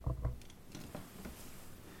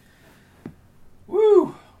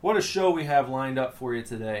What a show we have lined up for you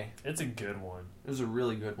today. It's a good one. It was a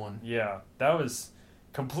really good one. Yeah, that was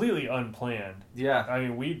completely unplanned. Yeah. I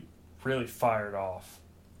mean, we really fired off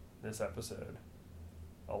this episode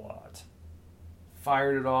a lot.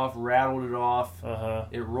 Fired it off, rattled it off. Uh-huh.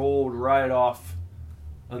 It rolled right off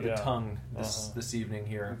of the tongue this evening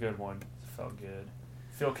here. A good one. It felt good.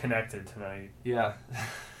 Feel connected tonight. Yeah.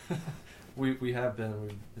 We have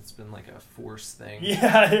been. It's been like a force thing.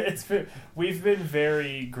 Yeah, we've been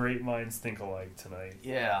very great minds think alike tonight.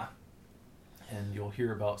 Yeah. And you'll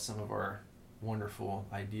hear about some of our wonderful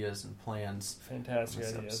ideas and plans. Fantastic in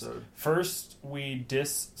this ideas. episode. First, we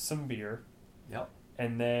diss some beer. Yep.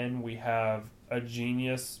 And then we have a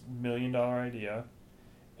genius $1 million idea.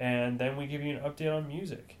 And then we give you an update on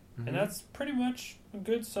music. Mm-hmm. And that's pretty much a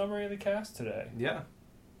good summary of the cast today. Yeah.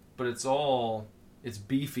 But it's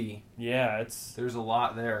beefy. Yeah, there's a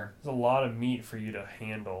lot there. There's a lot of meat for you to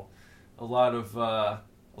handle. A lot of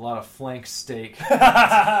flank steak.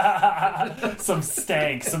 Some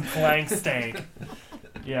flank steak.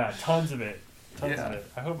 Yeah, tons of it. Tons of it.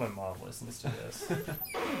 I hope my mom listens to this.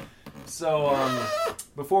 So,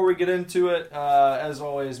 before we get into it, as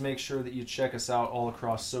always, make sure that you check us out all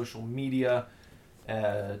across social media.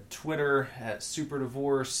 Twitter at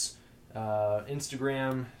SuperDivorce,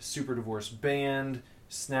 Instagram, SuperDivorce Band,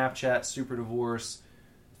 Snapchat, SuperDivorce,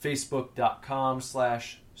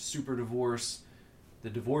 Facebook.com/SuperDivorce, The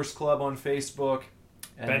Divorce Club on Facebook,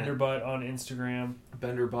 Benderbutt on Instagram.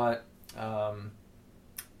 Benderbutt.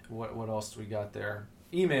 What else do we got there?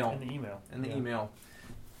 Email. And the email.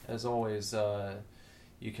 As always,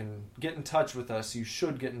 you can get in touch with us. You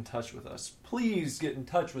should get in touch with us. Please get in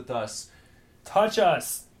touch with us. Touch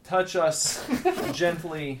us. Touch us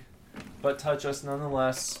gently, but touch us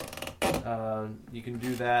nonetheless. You can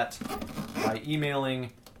do that by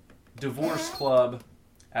emailing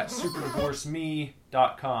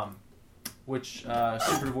divorceclub@superdivorceme.com, which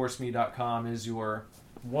superdivorceme.com is your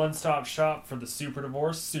one-stop shop for the Super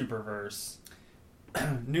Divorce Superverse.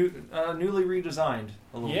 Newly redesigned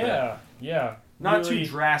a little bit. Yeah. Not really,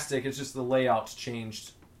 too drastic. It's just the layout's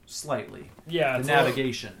changed slightly. Yeah. The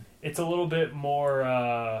navigation. It's a little bit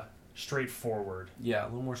more straightforward. Yeah, a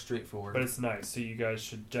little more straightforward. But it's nice. So you guys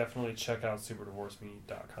should definitely check out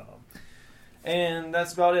superdivorceme.com. And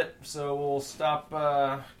that's about it. So we'll stop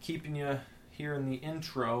keeping you here in the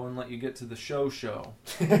intro and let you get to the show.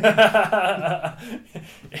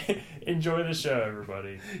 Enjoy the show,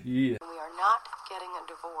 everybody. Yeah. We are not getting a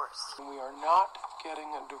divorce. We are not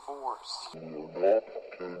getting a divorce. We are not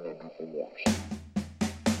getting a divorce.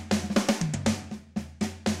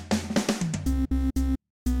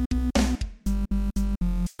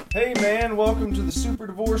 Hey man, welcome to the Super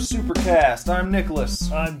Divorce Supercast. I'm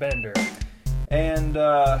Nicholas. I'm Bender. And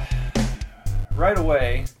right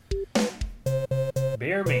away,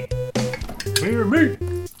 Beer me. Beer me.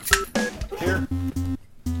 Here.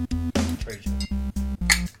 Trajan.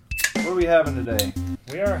 What are we having today?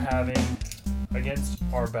 We are having, against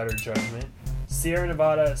our better judgment, Sierra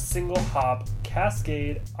Nevada Single Hop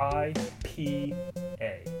Cascade IPA.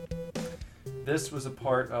 This was a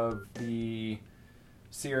part of the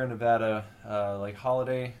Sierra Nevada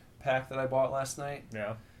holiday pack that I bought last night.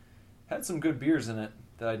 Yeah. Had some good beers in it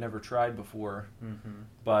that I'd never tried before. Mm-hmm.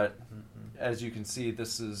 But as you can see,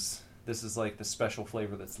 this is like the special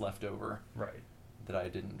flavor that's left over. Right. That I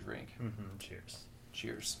didn't drink. Mm-hmm. Cheers.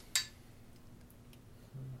 Cheers.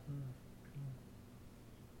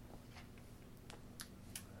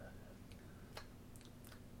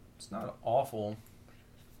 It's not awful.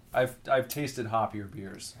 I've tasted hoppier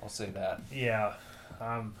beers. I'll say that. Yeah.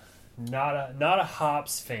 I'm not a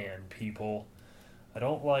hops fan, people. I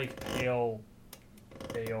don't like ale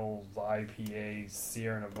IPA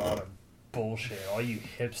Sierra Nevada bullshit. All you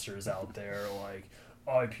hipsters out there are like,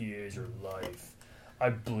 IPAs are life. I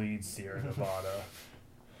bleed Sierra Nevada.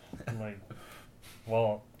 I'm like,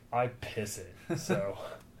 well, I piss it, so.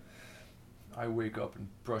 I wake up and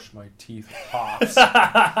brush my teeth with hops.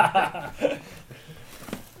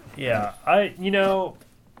 Yeah, I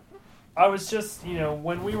was just,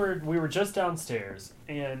 when we were just downstairs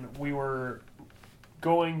and we were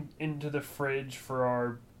going into the fridge for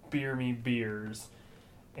our Beer Me beers,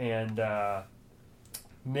 and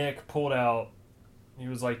Nick pulled out, he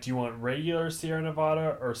was like, do you want regular Sierra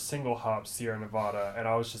Nevada or single hop Sierra Nevada? And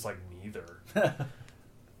I was just like, neither.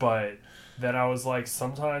 But then I was like,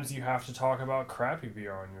 sometimes you have to talk about crappy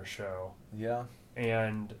beer on your show. Yeah.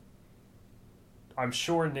 And I'm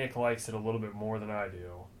sure Nick likes it a little bit more than I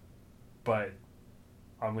do. But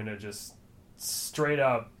I'm going to just straight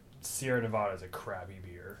up, Sierra Nevada is a crappy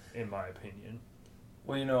beer, in my opinion.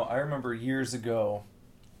 Well, I remember years ago,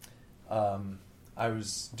 I I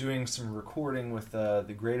was doing some recording with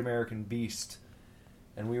the Great American Beast,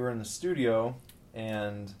 and we were in the studio,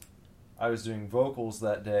 and I was doing vocals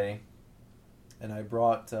that day, and I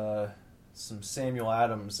brought some Samuel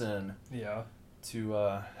Adams in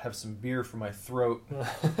to have some beer for my throat,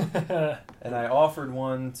 and I offered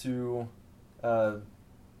one to, I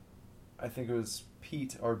think it was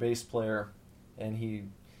Pete, our bass player, and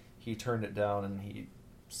he turned it down, and he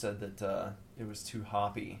said that it was too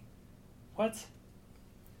hoppy. What?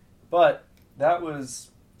 But that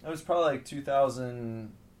was probably like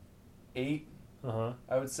 2008,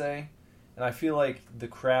 I would say. And I feel like the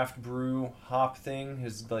craft brew hop thing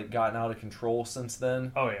has like gotten out of control since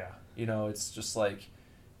then. Oh yeah. You know, it's just like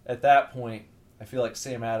at that point, I feel like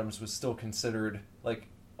Sam Adams was still considered like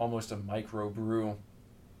almost a micro brew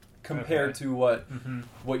compared to what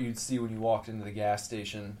you'd see when you walked into the gas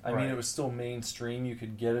station. I mean, it was still mainstream. You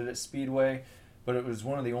could get it at Speedway, but it was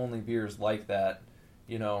one of the only beers like that.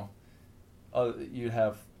 You know, you'd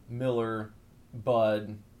have Miller,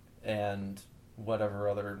 Bud, and whatever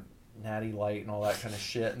other Natty Light and all that kind of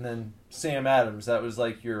shit. And then Sam Adams, that was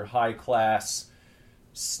like your high-class,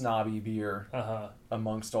 snobby beer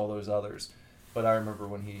amongst all those others. But I remember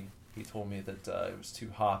when he told me that it was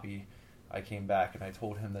too hoppy, I came back and I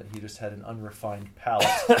told him that he just had an unrefined palate.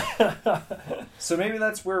 So maybe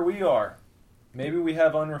that's where we are. Maybe we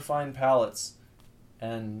have unrefined palates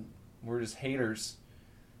and we're just haters.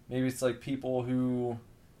 Maybe it's like people who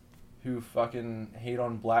fucking hate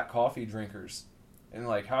on black coffee drinkers. And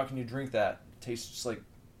like, how can you drink that? It tastes just like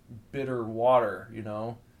bitter water, you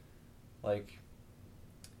know? Like,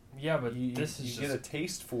 yeah, but you this is get a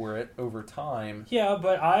taste for it over time. Yeah,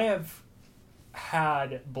 but I have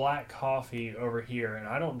had black coffee over here, and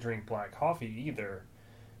I don't drink black coffee either.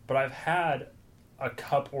 But I've had a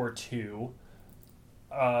cup or two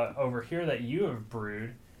over here that you have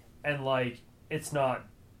brewed, and like, it's not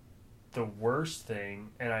the worst thing,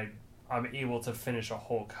 and I'm able to finish a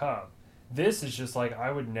whole cup. This is just like,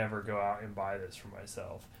 I would never go out and buy this for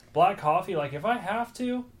myself. Black coffee, like, if I have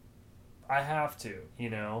to, I have to, you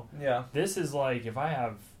know? Yeah. This is like, if I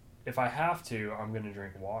have to, I'm going to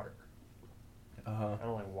drink water. I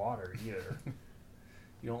don't like water either.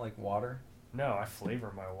 You don't like water? No, I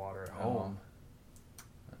flavor my water at home.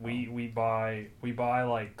 We buy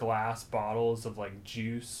like glass bottles of like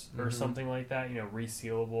juice or something like that, you know,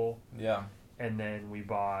 resealable. Yeah. And then we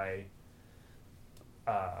buy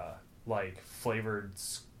like flavored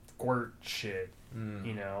squirt shit,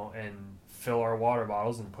 you know, and fill our water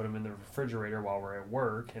bottles and put them in the refrigerator while we're at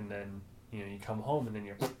work, and then, you know, you come home and then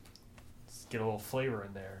you get a little flavor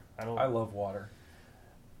in there. I love water.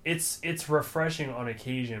 It's refreshing on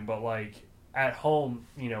occasion, but like at home,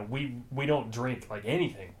 you know, we don't drink like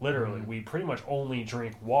anything. Literally, we pretty much only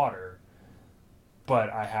drink water. But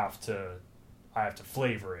I have to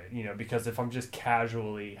flavor it, you know, because if I'm just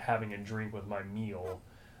casually having a drink with my meal,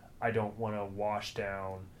 I don't want to wash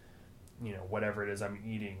down, you know, whatever it is I'm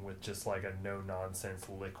eating with just like a no nonsense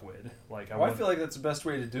liquid. Like I feel like that's the best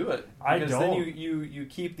way to do it. Because then you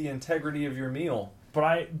keep the integrity of your meal.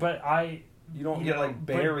 But you don't get like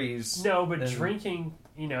berries. But drinking,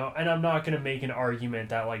 you know, and I'm not going to make an argument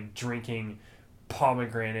that like drinking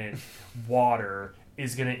pomegranate water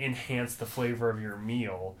is going to enhance the flavor of your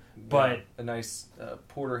meal. But a nice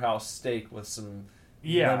porterhouse steak with some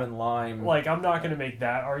lemon lime. Like, I'm not going to make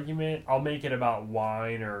that argument. I'll make it about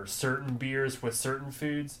wine or certain beers with certain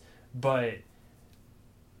foods, but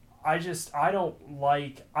I don't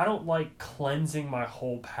like cleansing my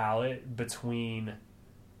whole palate between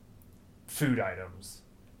food items.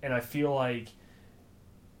 And I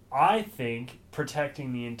think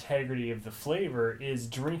protecting the integrity of the flavor is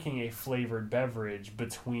drinking a flavored beverage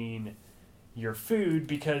between your food,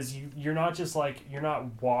 because you're not just like, you're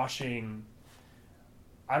not washing.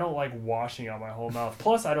 I don't like washing out my whole mouth.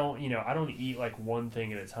 Plus, I don't eat like one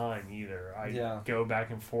thing at a time either. I go back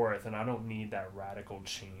and forth, and I don't need that radical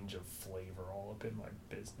change of flavor all up in my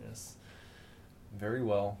business. Very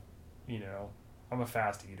well. You know, I'm a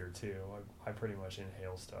fast eater too. I pretty much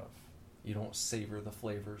inhale stuff. You don't savor the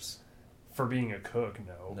flavors. For being a cook,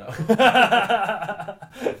 no. No.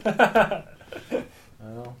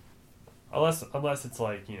 Well, unless it's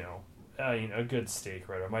like, you know, a good steak,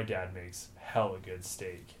 right? My dad makes hella good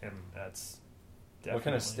steak, and that's definitely... What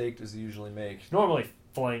kind of steak does he usually make? Normally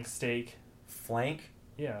flank steak. Flank?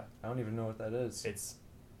 Yeah. I don't even know what that is.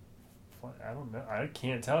 I don't know. I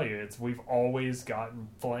can't tell you. We've always gotten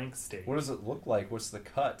flank steak. What does it look like? What's the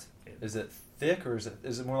cut? Is it thick, or is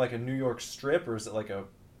it more like a New York strip, or is it like a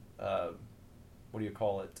what do you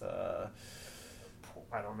call it?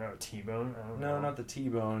 I don't know. T-bone? No, not the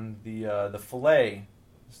T-bone. The fillet.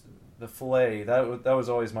 the fillet, that was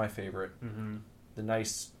always my favorite. Mm-hmm. The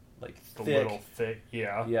nice, like, The thick. little thick,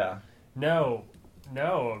 yeah. Yeah. No,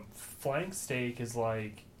 a flank steak is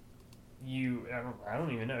like I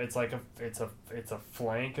don't even know. It's like it's a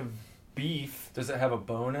flank of beef. Does it have a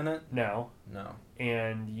bone in it? No.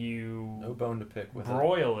 And No you bone to pick with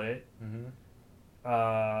broil it Mm-hmm.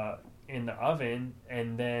 in the oven,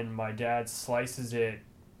 and then my dad slices it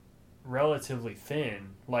relatively thin,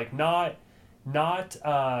 like not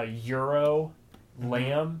Euro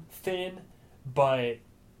lamb thin, but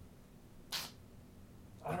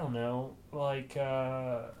I don't know, like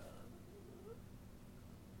I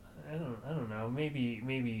don't know,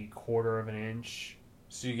 maybe quarter of an inch.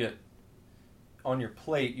 So you get on your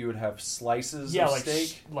plate, you would have slices Yeah, of like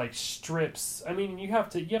steak. like strips. I mean, you have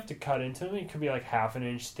to cut into them. It could be like half an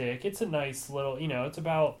inch thick. It's a nice little, it's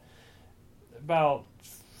about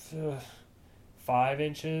 5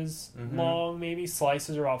 inches long, maybe.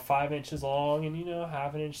 Slices are about 5 inches long, and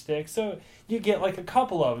half an inch thick. So you get like a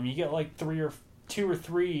couple of them. You get like 2 or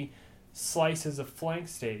 3 slices of flank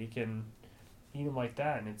steak, and eat them like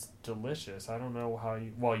that, and it's delicious. I don't know how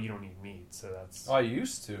you... Well, you don't eat meat, so that's... Oh, I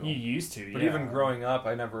used to. You used to, But yeah. even growing up,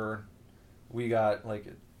 we got like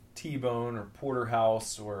a T-bone or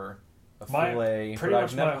porterhouse or a fillet. Pretty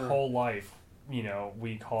much my whole life,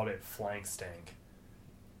 we called it flank stank.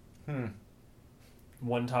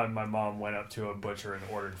 One time my mom went up to a butcher and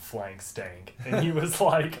ordered flank stank, and he was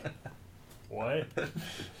like, what?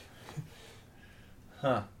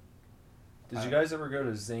 Huh. Did you guys ever go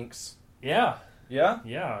to Zink's? Yeah. Yeah?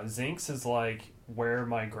 Yeah, Zink's is like where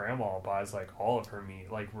my grandma buys like all of her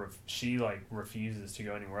meat. Like she like refuses to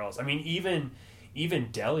go anywhere else. I mean,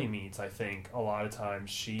 even deli meats, I think a lot of times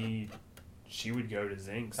she would go to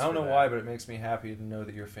Zink's. I don't know why, but it makes me happy to know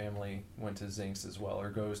that your family went to Zink's as well, or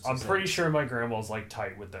goes to I'm Zink's. pretty sure my grandma's like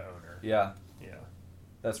tight with the owner. Yeah. Yeah.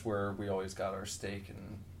 That's where we always got our steak,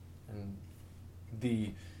 and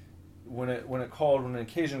the when an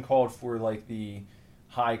occasion called for like the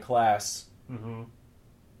high class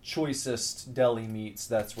choicest deli meats,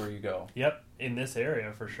 that's where you go. Yep, in this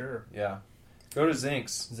area for sure. Yeah. Go to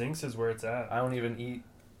Zink's. Zink's is where it's at. I don't even eat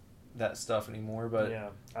that stuff anymore, but yeah,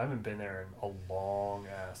 I haven't been there in a long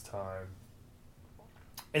ass time.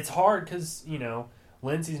 It's hard because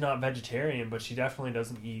Lindsay's not vegetarian, but she definitely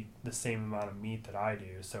doesn't eat the same amount of meat that I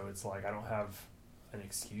do, so it's like I don't have an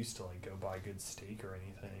excuse to like go buy good steak or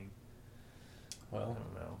anything. Well, I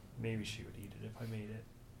don't know, maybe she would eat it if I made it.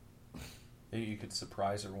 maybe you could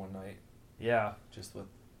surprise her one night Yeah, just with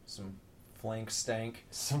some flank stank.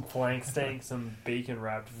 some flank steak, some bacon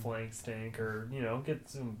wrapped flank steak, or get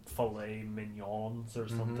some filet mignons or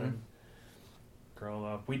something. Grill 'em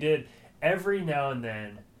up. We did every now and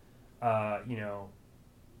then.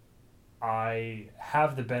 I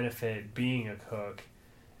have the benefit being a cook.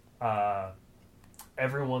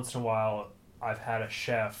 Every once in a while, I've had a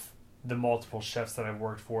chef. The multiple chefs that I've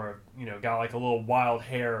worked for, got like a little wild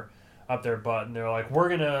hair up their butt, and they're like, we're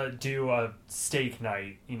gonna do a steak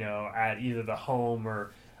night, at either the home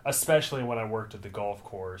or, especially when I worked at the golf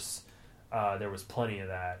course, there was plenty of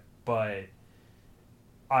that. But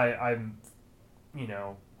I'm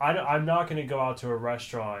not gonna go out to a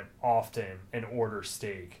restaurant often and order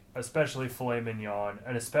steak, especially filet mignon,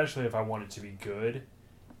 and especially if I want it to be good,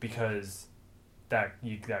 because that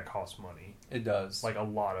costs money. It does. Like a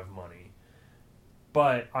lot of money.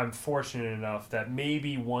 But I'm fortunate enough that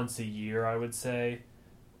maybe once a year, I would say,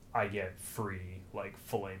 I get free like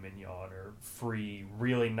filet mignon or free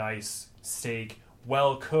really nice steak,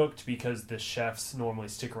 well cooked, because the chefs normally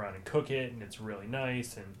stick around and cook it, and it's really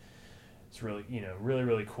nice, and it's really really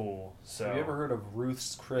really cool. So have you ever heard of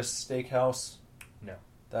Ruth's Chris Steakhouse? No.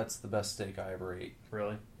 That's the best steak I ever ate.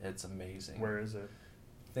 Really? It's amazing. Where is it?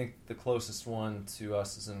 I think the closest one to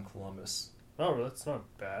us is in Columbus. Oh, that's not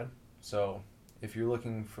bad. So if you're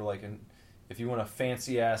looking for if you want a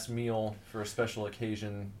fancy ass meal for a special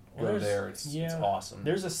occasion, go there. It's awesome.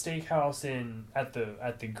 There's a steakhouse at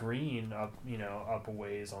the Green up up a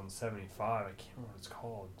ways on 75. I can't remember what it's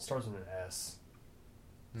called. It starts with an S.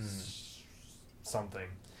 Something.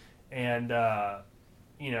 And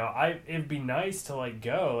it'd be nice to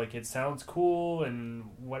go. Like, it sounds cool and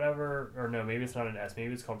whatever. Or no, maybe it's not an S.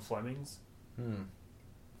 Maybe it's called Fleming's.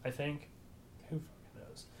 I think. Who fucking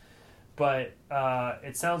knows? But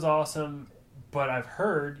it sounds awesome. But I've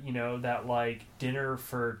heard, that dinner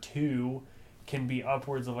for two can be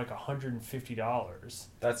upwards of $150.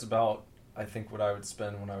 That's about, I think, what I would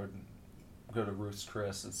spend when I would go to Ruth's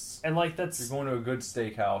Chris. If you're going to a good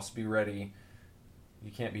steakhouse, be ready.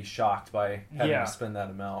 You can't be shocked by having to spend that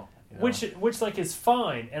amount. Which is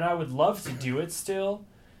fine, and I would love to do it still.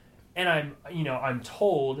 and I'm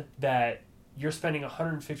told that you're spending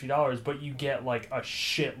 $150, but you get like a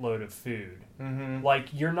shitload of food. Mm-hmm. Like,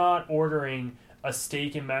 you're not ordering a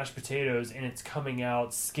steak and mashed potatoes and it's coming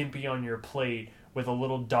out skimpy on your plate with a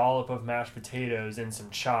little dollop of mashed potatoes and some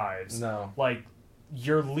chives. No. Like,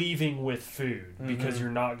 you're leaving with food because you're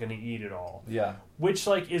not going to eat it all. Yeah. Which,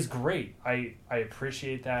 like, is great. I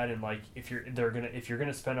appreciate that, and like, if you're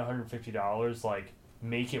gonna spend $150, like,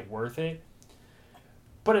 make it worth it.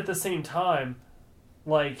 But at the same time,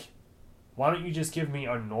 like, why don't you just give me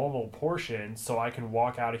a normal portion so I can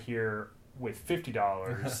walk out of here with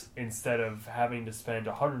 $50 instead of having to spend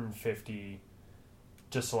 $150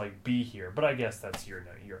 just to, like, be here? But I guess that's your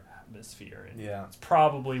atmosphere, and it's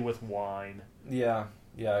probably with wine. Yeah,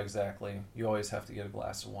 exactly. You always have to get a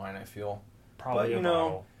glass of wine, I feel. Probably, but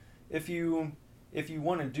bottle. if you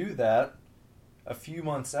want to do that, a few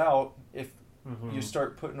months out, if you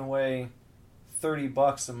start putting away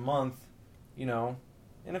 $30 a month,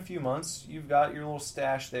 in a few months you've got your little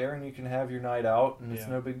stash there, and you can have your night out, and it's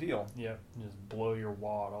no big deal. Yeah, just blow your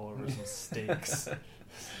wad all over some steaks,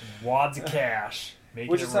 wads of cash,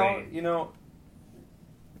 making Which it is rain. how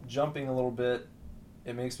jumping a little bit,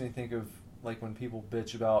 it makes me think of like when people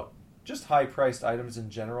bitch about just high-priced items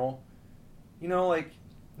in general. Like,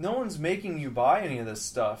 no one's making you buy any of this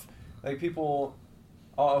stuff. Like, people,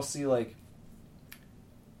 I'll see, like,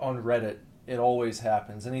 on Reddit, it always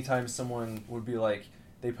happens. Anytime someone would be like,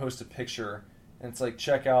 they post a picture, and it's like,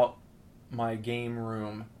 check out my game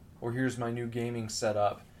room, or here's my new gaming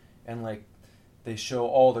setup, and, like, they show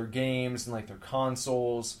all their games and, like, their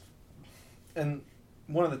consoles, and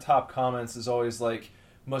one of the top comments is always like,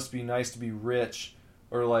 must be nice to be rich,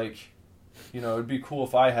 or like, it'd be cool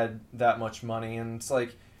if I had that much money. And it's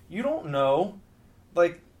like, you don't know.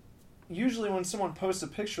 Like, usually when someone posts a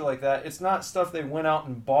picture like that, it's not stuff they went out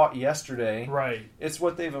and bought yesterday. Right. It's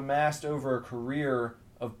what they've amassed over a career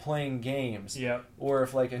of playing games. Yep. Or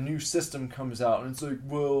if, like, a new system comes out, and it's like,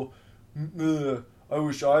 well, I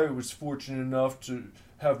wish I was fortunate enough to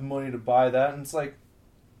have money to buy that. And it's like,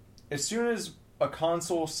 as soon as a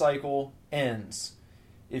console cycle ends,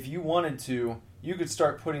 if you wanted to, you could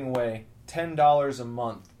start putting away $10 a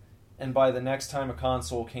month, and by the next time a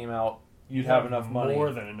console came out, you'd have enough money.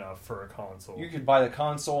 More than enough for a console. You could buy the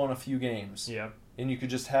console and a few games. Yep. And you could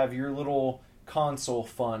just have your little console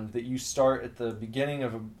fund that you start at the beginning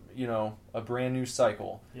of a brand new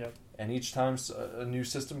cycle. Yep. And each time a new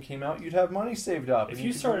system came out, you'd have money saved up. If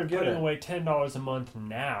you started putting away $10 a month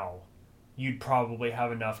now, you'd probably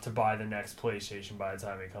have enough to buy the next PlayStation by the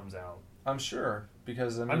time it comes out. I'm sure,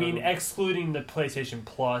 because excluding the PlayStation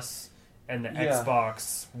Plus and the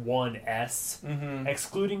Xbox One S,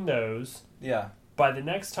 excluding those. Yeah. By the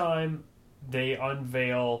next time they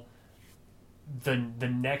unveil the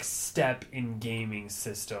next step in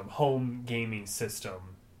home gaming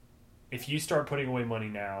system, if you start putting away money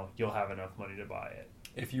now, you'll have enough money to buy it.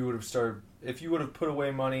 If you would have put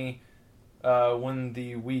away money when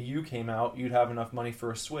the Wii U came out, you'd have enough money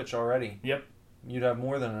for a Switch already. Yep. You'd have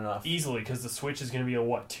more than enough. Easily, because the Switch is going to be a,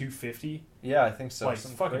 $250? Yeah, I think so. Like,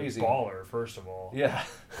 something fucking crazy. baller, first of all. Yeah.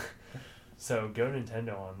 So, go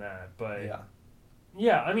Nintendo on that. But,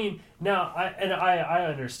 yeah, I mean, now, I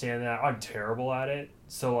understand that. I'm terrible at it.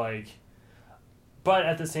 So, like, but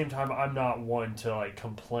at the same time, I'm not one to, like,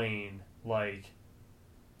 complain. Like,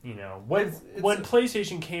 when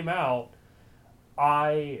PlayStation came out,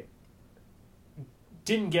 I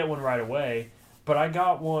didn't get one right away, but I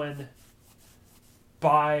got one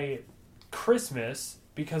by Christmas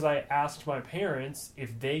because I asked my parents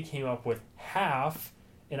if they came up with half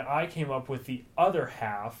and I came up with the other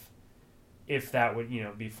half, if that would,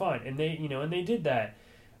 be fun. And they, and they did that.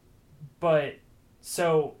 But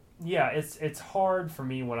so, yeah, it's hard for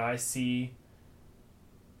me when I see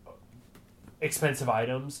expensive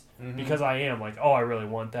items because I am like, oh, I really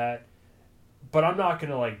want that. But I'm not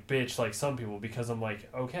going to, like, bitch like some people because I'm like,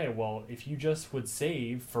 okay, well, if you just would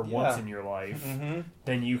save for once in your life,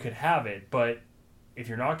 then you could have it. But if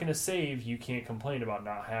you're not going to save, you can't complain about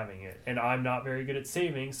not having it. And I'm not very good at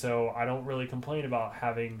saving, so I don't really complain about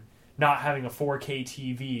not having a 4K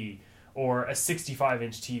TV or a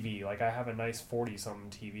 65-inch TV. Like, I have a nice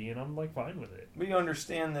 40-something TV, and I'm, like, fine with it. But you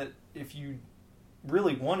understand that if you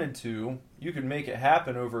really wanted to, you could make it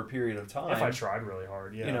happen over a period of time. If I tried really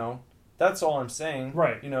hard, yeah. That's all I'm saying.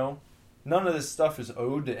 Right. None of this stuff is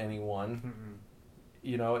owed to anyone.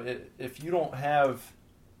 If you don't have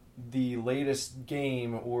the latest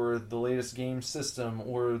game or the latest game system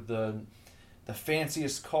or the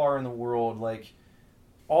fanciest car in the world, like,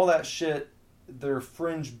 all that shit, they're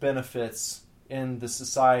fringe benefits in the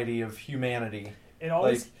society of humanity. It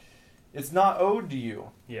always... it's not owed to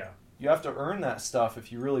you. Yeah. You have to earn that stuff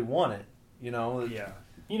if you really want it, Yeah.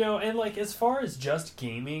 And like as far as just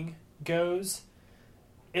gaming goes,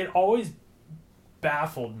 it always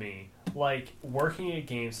baffled me, like working at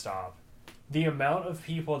GameStop, the amount of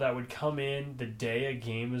people that would come in the day a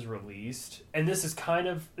game is released, and this is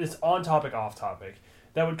it's on topic, off topic,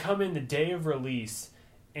 that would come in the day of release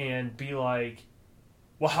and be like,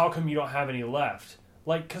 well, how come you don't have any left?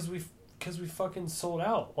 Like, because we fucking sold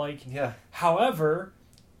out. Like, Yeah. However,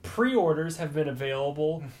 pre-orders have been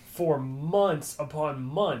available for months upon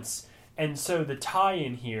months, and so the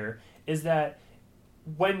tie-in here is that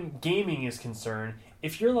when gaming is concerned,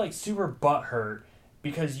 if you're like super butthurt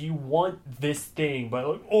because you want this thing, but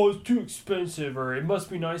like, oh, it's too expensive, or it must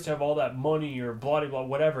be nice to have all that money, or blah blah blah,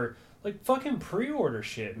 whatever, like fucking pre-order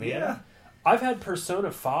shit, man. Yeah. I've had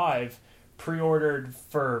Persona 5 pre-ordered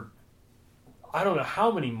for I don't know how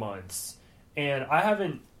many months, and I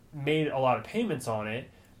haven't made a lot of payments on it,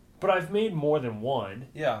 but I've made more than one.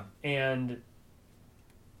 Yeah. And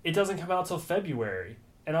it doesn't come out till February.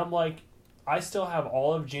 And I'm like, I still have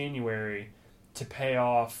all of January to pay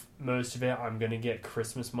off most of it. I'm going to get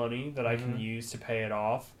Christmas money that I can use to pay it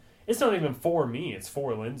off. It's not even for me, it's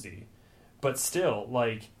for Lindsay. But still,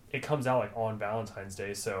 like, it comes out like on Valentine's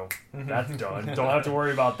Day, so that's done. Don't have to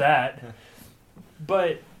worry about that.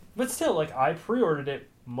 But still, like, I pre-ordered it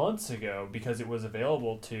months ago because it was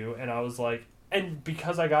available to, and I was like, and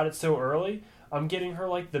because I got it so early, I'm getting her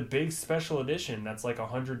like the big special edition that's like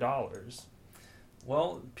 $100.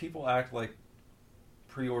 Well, people act like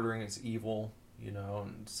pre-ordering is evil,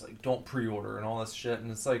 and it's like, don't pre-order and all this shit,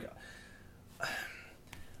 and it's like,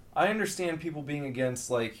 I understand people being against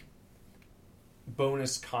like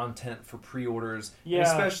bonus content for pre-orders, Yeah.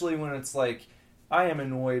 especially when it's like, I am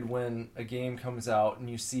annoyed when a game comes out and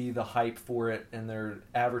you see the hype for it and they're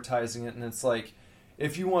advertising it, and it's like,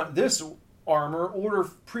 if you want this armor,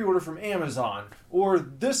 pre-order from Amazon, or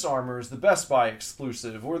this armor is the Best Buy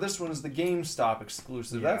exclusive, or this one is the GameStop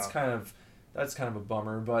exclusive. Yeah. That's kind of a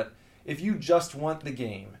bummer. But if you just want the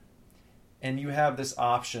game and you have this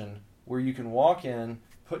option where you can walk in,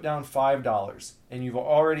 put down $5, and you've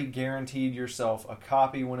already guaranteed yourself a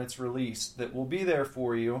copy when it's released that will be there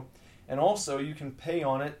for you, and also you can pay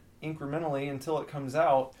on it incrementally until it comes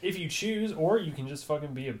out. If you choose, or you can just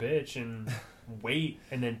fucking be a bitch and wait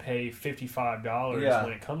and then pay $55 Yeah.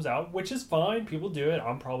 when it comes out, which is fine. People do it.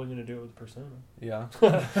 I'm probably going to do it with Persona. Yeah.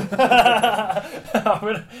 I'm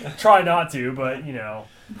going to try not to, but, Yeah,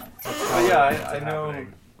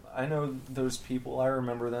 I know those people. I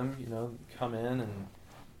remember them, come in and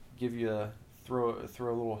give you throw a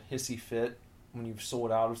little hissy fit when you've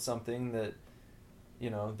sold out of something that,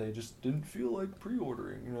 they just didn't feel like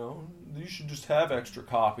pre-ordering, You should just have extra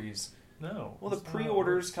copies. No. Well, the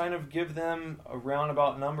pre-orders kind of give them a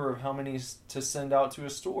roundabout number of how many to send out to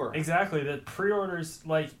a store. Exactly. The pre-orders,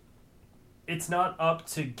 like, it's not up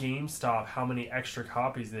to GameStop how many extra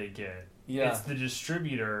copies they get. Yeah. It's the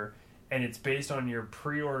distributor, and it's based on your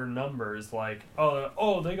pre-order numbers. Like,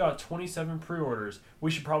 oh, they got 27 pre-orders.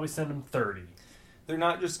 We should probably send them 30. They're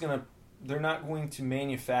not going to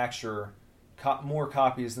manufacture more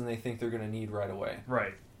copies than they think they're going to need right away.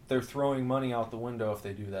 Right. They're throwing money out the window if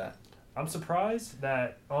they do that. I'm surprised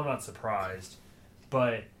that... Well, I'm not surprised,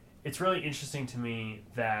 but it's really interesting to me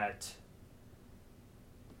that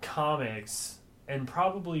comics and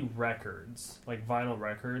probably records, like vinyl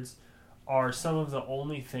records, are some of the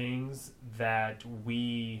only things that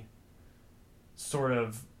we sort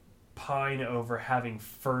of pine over having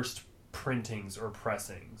first printings or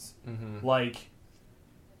pressings. Mm-hmm. Like,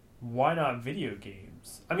 why not video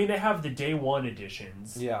games? I mean, they have the day one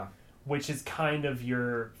editions. Yeah. Which is kind of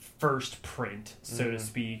your first print, so to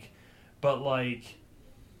speak. But, like...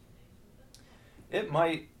 It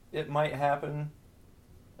might happen,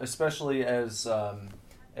 especially as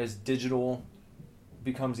digital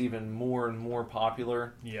becomes even more and more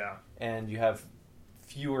popular. Yeah. And you have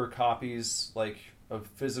fewer copies, like, of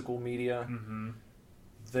physical media. Mm-hmm.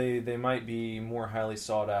 They might be more highly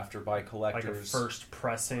sought after by collectors. Like a first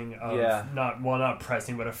pressing of... Yeah. Not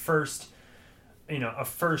pressing, but a first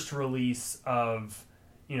release of,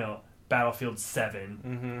 Battlefield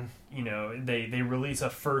 7. Mm-hmm. They release a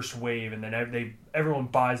first wave, and then everyone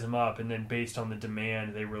buys them up, and then based on the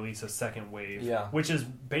demand, they release a second wave. Yeah. Which is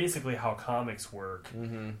basically how comics work.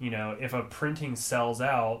 Mm-hmm. If a printing sells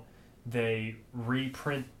out, they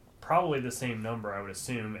reprint probably the same number, I would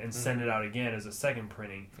assume, and send it out again as a second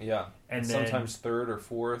printing. Yeah. And sometimes third or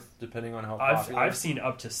fourth, depending on how popular. I've seen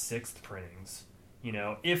up to sixth printings.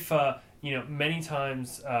 If many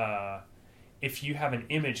times if you have an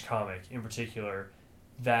Image comic in particular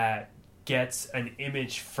that gets an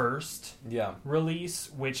image first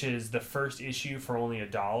release, which is the first issue for only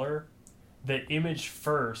 $1, the image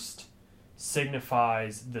first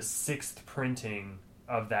signifies the 6th printing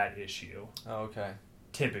of that issue. Oh, okay.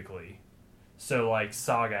 Typically. So, like,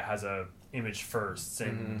 Saga has a image firsts,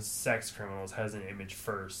 and Sex Criminals has an image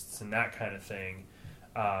firsts, and that kind of thing.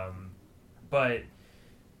 But,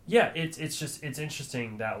 yeah, it's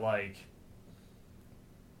interesting that, like,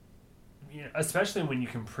 you know, especially when you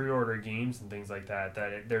can pre-order games and things like that,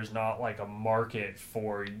 there's not, like, a market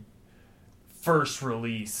for first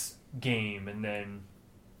release game, and then,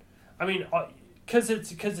 I mean, because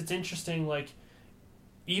it's interesting, like,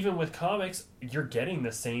 even with comics, you're getting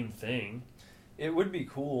the same thing. It would be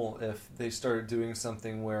cool if they started doing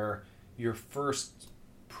something where your first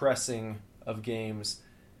pressing of games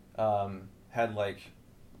had, like,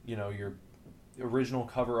 you know, your original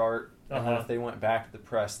cover art, and then if they went back to the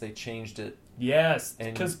press, they changed it. Yes,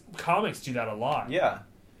 because comics do that a lot. Yeah.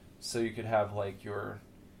 So you could have, like, your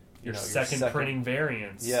second printing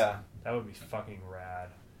variants. Yeah. That would be fucking rad.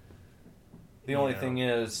 The only thing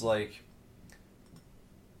is, like,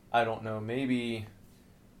 I don't know, maybe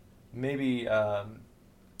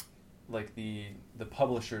like the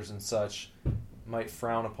publishers and such might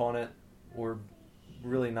frown upon it, or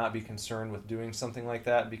really not be concerned with doing something like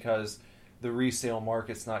that, because the resale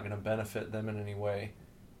market's not going to benefit them in any way.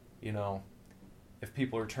 You know, if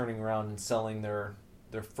people are turning around and selling their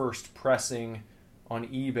first pressing on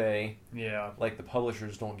eBay, like, the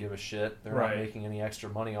publishers don't give a shit. They're not making any extra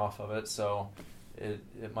money off of it, so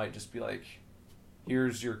it might just be like,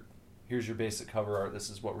 here's your basic cover art. This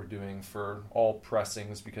is what we're doing for all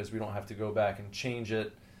pressings, because we don't have to go back and change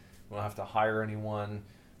it. We don't have to hire anyone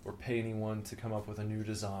or pay anyone to come up with a new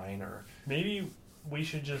design. Or maybe we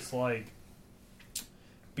should just, like,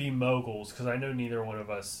 be moguls, because I know neither one of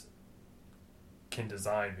us can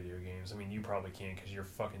design video games. I mean, you probably can, because your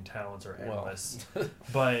fucking talents are endless.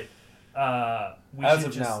 But we as should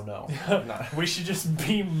of just, now, no. We should just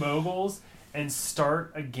be moguls and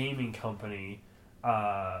start a gaming company,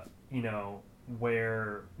 you know,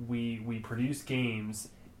 where we produce games,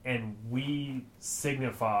 and we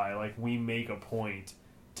signify, like, we make a point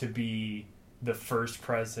to be the first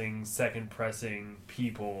pressing, second pressing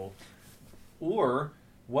people. Or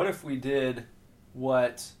what if we did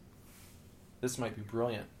what... This might be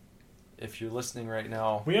brilliant. If you're listening right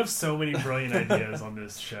now... We have so many brilliant ideas on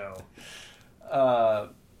this show.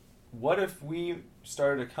 What if we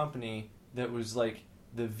started a company that was, like,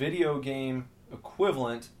 the video game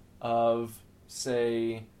equivalent of,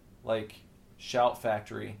 say, like, Shout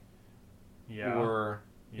Factory, or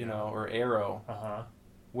you know, or Arrow,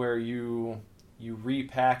 where you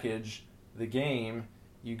repackage the game,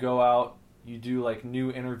 you go out, you do, like,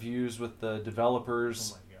 new interviews with the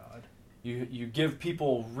developers. Oh my god! You give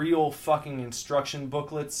people real fucking instruction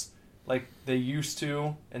booklets, like they used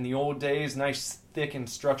to in the old days. Nice thick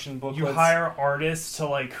instruction booklets. You hire artists to,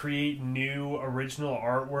 like, create new original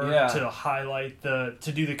artwork to highlight to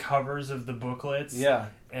do the covers of the booklets. Yeah.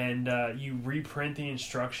 And you reprint the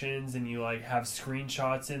instructions, and you, like, have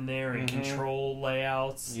screenshots in there and control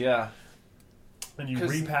layouts. Yeah. And you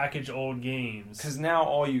repackage old games. Because now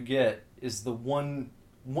all you get is the one.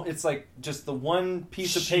 It's like just the one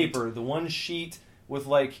piece of paper, the one sheet with,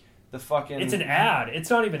 like, the fucking... It's an ad.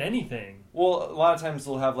 It's not even anything. Well, a lot of times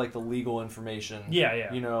they'll have, like, the legal information.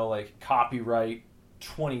 Yeah. You know, like, copyright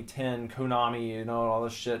 2010 Konami, you know, all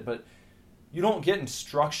this shit. But you don't get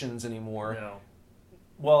instructions anymore. No.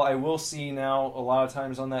 Well, I will see now a lot of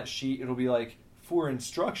times on that sheet, it'll be like, for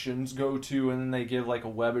instructions, go to, and then they give, like, a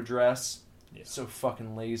web address. Yeah. So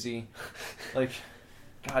fucking lazy. Like,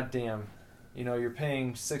 goddamn. You know, you're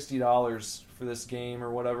paying $60 for this game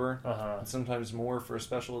or whatever, and sometimes more for a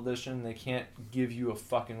special edition. They can't give you a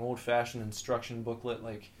fucking old-fashioned instruction booklet.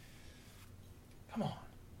 Like, come on.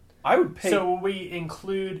 I would pay... So you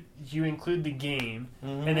include the game,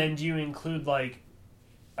 and then do you include, like,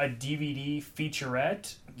 a DVD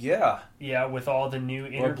featurette? Yeah. Yeah, with all the new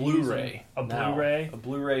interviews. Or a Blu-ray. A Blu-ray. A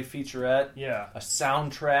Blu-ray featurette. Yeah. A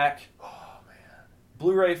soundtrack. Oh, man.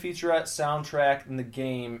 Blu-ray featurette, soundtrack, and the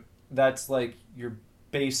game... That's, like, your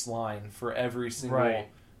baseline for every single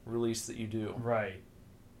release that you do. Right.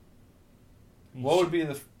 What would be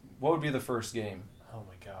the first game? Oh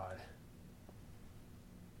my god.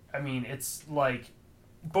 I mean, it's like,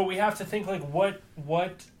 but we have to think, like, what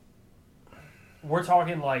we're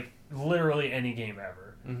talking, like, literally any game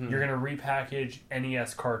ever. You're gonna repackage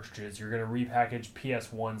NES cartridges. You're gonna repackage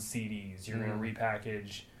PS1 CDs. You're gonna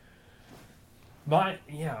repackage. My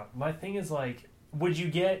thing is, like, would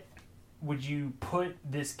you put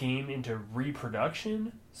this game into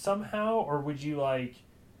reproduction somehow, or would you, like,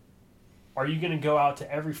 are you going to go out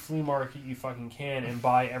to every flea market you fucking can and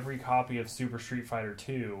buy every copy of Super Street Fighter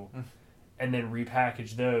 2 and then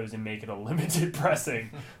repackage those and make it a limited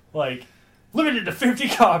pressing? Like, limited to 50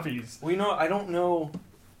 copies. Well, I don't know.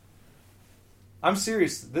 I'm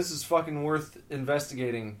serious. This is fucking worth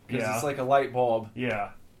investigating because it's like a light bulb.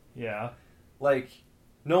 Yeah. Like,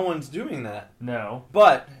 no one's doing that. No.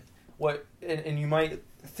 But, and you might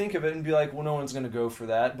think of it and be like, well, no one's going to go for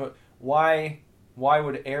that. But why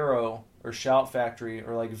would Arrow or Shout Factory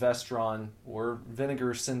or like Vestron or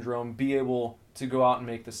Vinegar Syndrome be able to go out and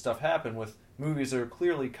make this stuff happen with movies that are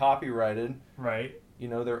clearly copyrighted? Right. You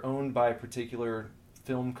know, they're owned by particular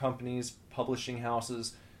film companies, publishing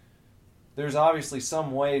houses. There's obviously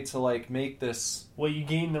some way to, like, make this... Well, you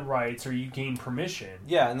gain the rights or you gain permission.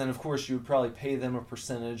 Yeah, and then, of course, you would probably pay them a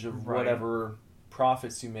percentage of whatever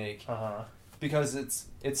profits you make. Uh-huh. Because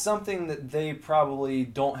it's something that they probably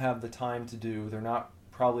don't have the time to do. They're not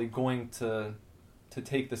probably going to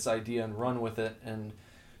take this idea and run with it and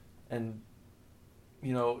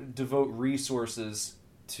you know, devote resources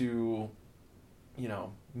to, you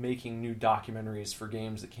know, making new documentaries for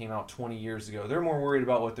games that came out 20 years ago. They're more worried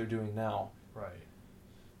about what they're doing now. Right.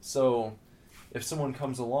 So, if someone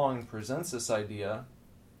comes along and presents this idea,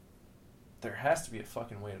 there has to be a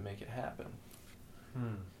fucking way to make it happen.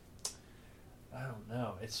 I don't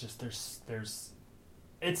know. It's just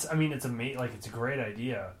it's amazing. Like, it's a great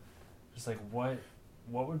idea. Just like, what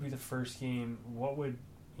would be the first game? What would,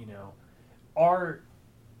 you know, are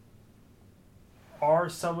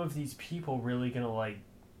some of these people really gonna, like,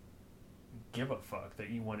 give a fuck that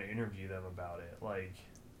you want to interview them about it? Like,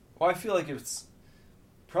 well, I feel like it's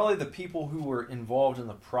probably the people who were involved in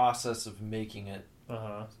the process of making it.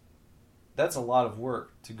 That's a lot of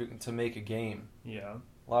work to make a game. Yeah.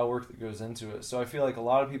 A lot of work that goes into it. So I feel like a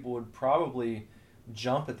lot of people would probably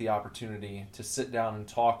jump at the opportunity to sit down and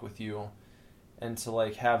talk with you and to,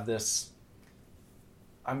 like, have this,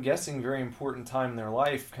 I'm guessing, very important time in their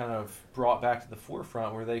life kind of brought back to the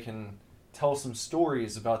forefront where they can tell some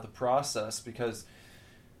stories about the process. Because,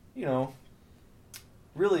 you know,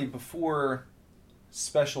 really before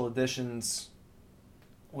special editions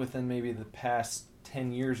within maybe the past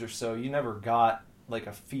 10 years or so, you never got, like,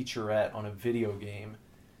 a featurette on a video game.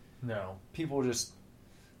 No. People just...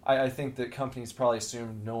 I think that companies probably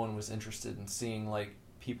assumed no one was interested in seeing, like,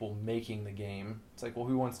 people making the game. It's like, well,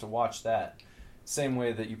 who wants to watch that? Same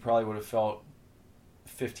way that you probably would have felt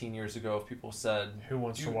 15 years ago if people said... Who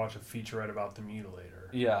wants to watch a featurette about the Mutilator?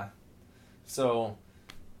 Yeah. So,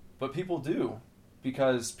 but people do.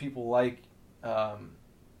 Because people like...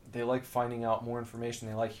 they like finding out more information.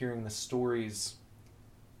 They like hearing the stories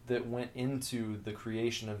that went into the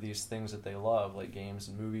creation of these things that they love, like games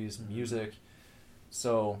and movies and music.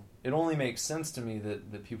 So it only makes sense to me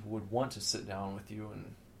that people would want to sit down with you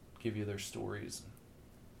and give you their stories.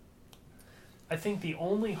 I think the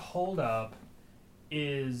only holdup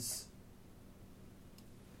is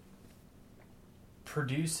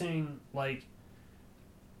producing, like,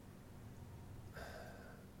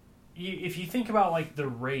 if you think about, like, the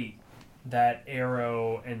rate that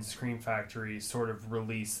Arrow and Scream Factory sort of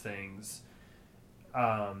release things,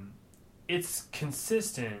 it's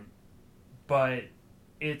consistent, but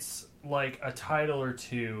it's like a title or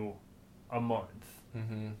two a month,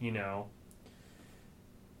 you know?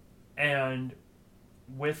 And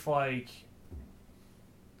with, like,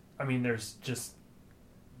 I mean, there's just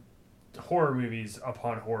horror movies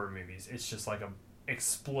upon horror movies. It's just like a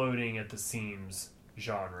exploding at the seams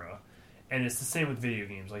genre. And it's the same with video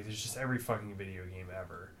games. Like, there's just every fucking video game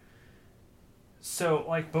ever. So,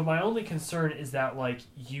 like, but my only concern is that, like,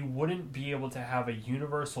 you wouldn't be able to have a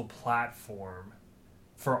universal platform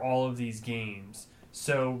for all of these games.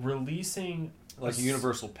 So, releasing... Like a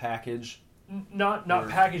universal package? Not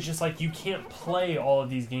package, just, like, you can't play all of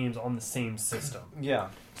these games on the same system. Yeah.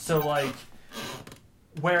 So, like,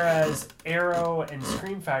 whereas Arrow and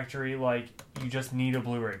Scream Factory, like, you just need a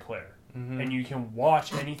Blu-ray player. And you can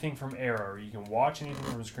watch anything from Arrow, or you can watch anything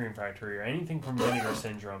from Scream Factory, or anything from Vinegar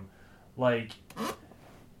Syndrome. Like,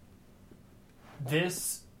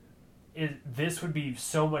 this would be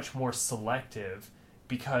so much more selective,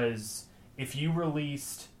 because if you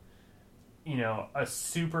released, you know, a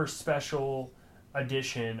super special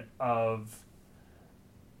edition of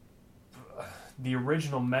the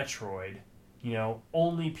original Metroid, you know,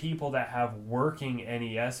 only people that have working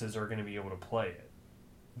NESs are going to be able to play it.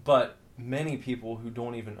 But many people who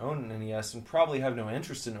don't even own an NES and probably have no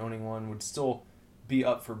interest in owning one would still be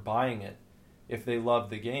up for buying it if they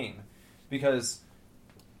love the game. Because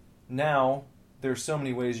now there's so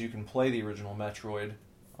many ways you can play the original Metroid,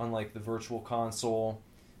 unlike the Virtual Console.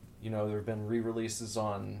 You know, there have been re-releases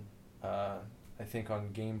on I think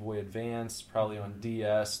on Game Boy Advance, probably on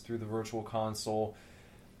DS through the Virtual Console,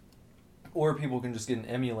 or people can just get an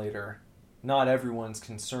emulator. Not everyone's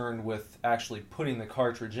concerned with actually putting the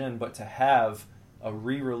cartridge in, but to have a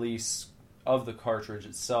re-release of the cartridge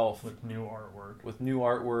itself with new artwork,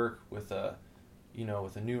 with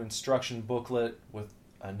a new instruction booklet, with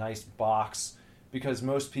a nice box. Because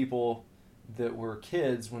most people that were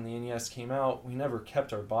kids when the NES came out, we never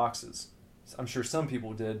kept our boxes. I'm sure some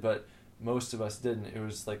people did, but most of us didn't. It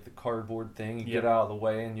was like the cardboard thing. You get out of the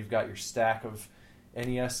way, and you've got your stack of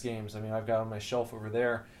NES games. I mean, I've got on my shelf over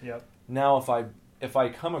there. Yep. Now, if I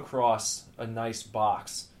come across a nice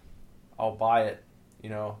box, I'll buy it.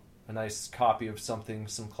 A nice copy of some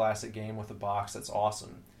classic game with a box. That's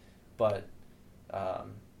awesome. But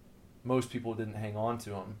most people didn't hang on to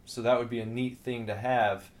them. So that would be a neat thing to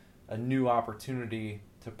have, a new opportunity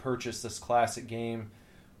to purchase this classic game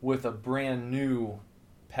with a brand new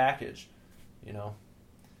package,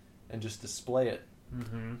 and just display it.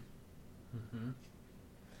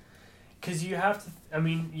 Because you have to,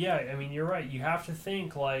 you're right. You have to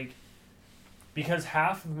think, because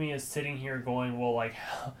half of me is sitting here going, well,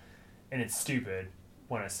 and it's stupid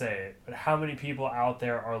when I say it, but how many people out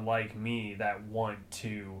there are like me that want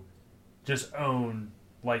to just own,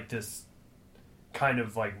 this kind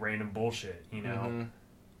of, random bullshit,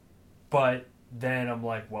 But then I'm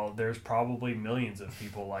like, well, there's probably millions of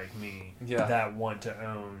people like me that want to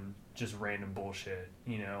own just random bullshit,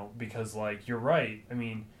 Because, you are right. I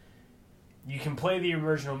mean, you can play the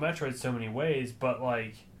original Metroid so many ways, but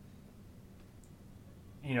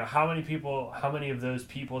how many of those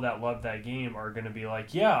people that love that game are going to be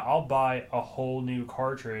like, yeah, I'll buy a whole new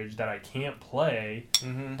cartridge that I can't play,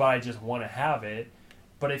 but I just want to have it.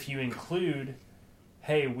 But if you include,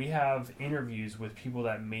 hey, we have interviews with people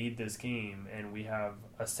that made this game, and we have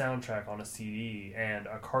a soundtrack on a CD, and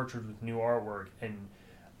a cartridge with new artwork, and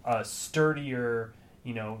a sturdier,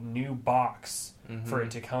 new box for it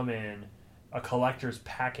to come in, a collector's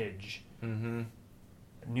package,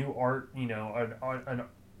 new art, an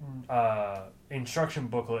instruction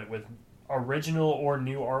booklet with original or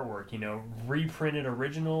new artwork, reprinted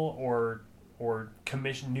original or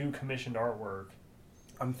commissioned artwork.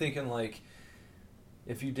 I'm thinking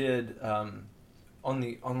if you did on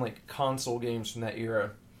console games from that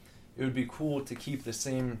era, it would be cool to keep the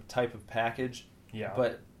same type of package. Yeah.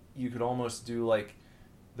 But you could almost do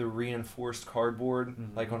the reinforced cardboard,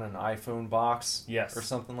 on an iPhone box, or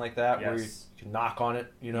something like that, where you can knock on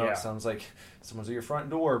it. It sounds like someone's at your front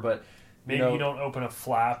door, but maybe you don't open a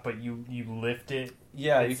flap, but you lift it.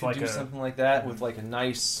 Yeah, you could do something like that with a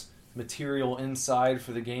nice material inside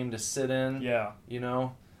for the game to sit in. Yeah,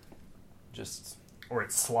 just or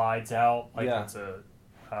it slides out it's a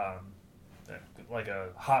a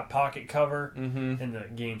hot pocket cover, and the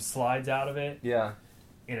game slides out of it. Yeah,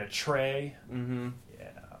 in a tray.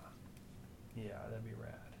 Yeah, that'd be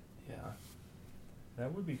rad. Yeah.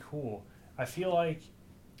 That would be cool. I feel like...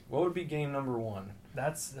 What would be game number one?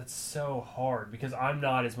 That's so hard, because I'm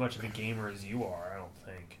not as much of a gamer as you are, I don't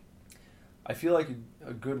think. I feel like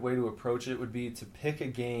a good way to approach it would be to pick a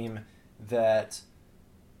game that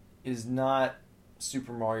is not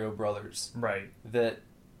Super Mario Brothers. Right. That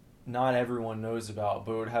not everyone knows about,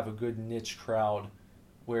 but would have a good niche crowd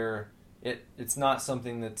where it's not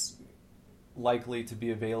something that's likely to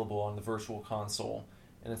be available on the Virtual Console,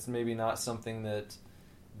 and it's maybe not something that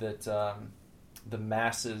the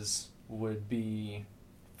masses would be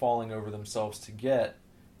falling over themselves to get,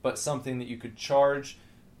 but something that you could charge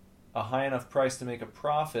a high enough price to make a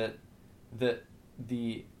profit that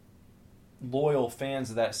the loyal fans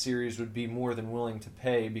of that series would be more than willing to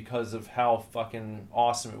pay, because of how fucking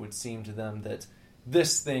awesome it would seem to them that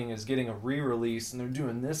this thing is getting a re-release and they're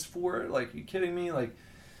doing this for it. Are you kidding me?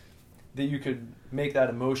 That you could make that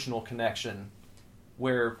emotional connection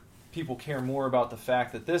where people care more about the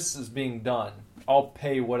fact that this is being done. I'll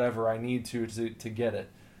pay whatever I need to get it,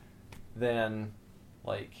 than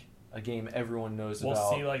a game everyone knows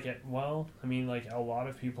about. A lot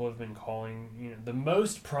of people have been calling, the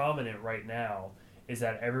most prominent right now is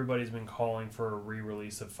that everybody's been calling for a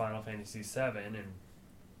re-release of Final Fantasy VII, and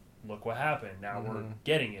look what happened. Now we're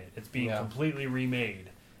getting it. It's being completely remade,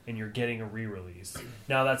 and you're getting a re-release.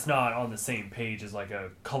 Now, that's not on the same page as a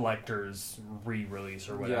collector's re-release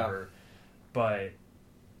or whatever, but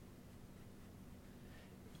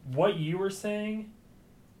what you were saying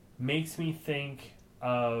makes me think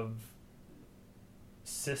of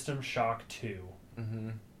System Shock 2.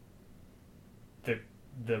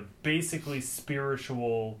 The basically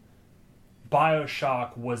spiritual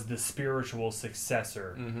BioShock was the spiritual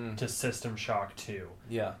successor Mm-hmm. to System Shock 2.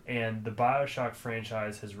 Yeah. And the BioShock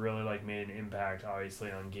franchise has really like made an impact,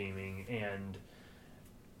 obviously, on gaming. And,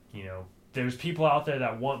 you know, there's people out there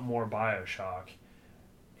that want more BioShock.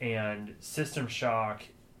 And System Shock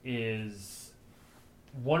is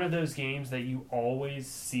one of those games that you always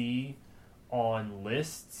see on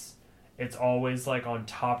lists. It's always like on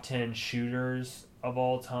top 10 shooters of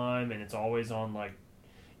all time, and it's always on like,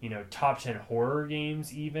 you know, top 10 horror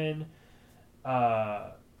games even.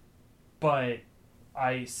 But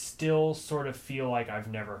I still sort of feel like I've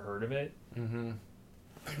never heard of it. Mm-hmm.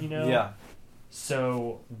 You know? Yeah.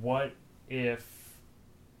 So what if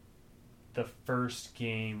the first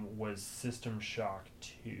game was System Shock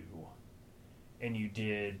 2 and you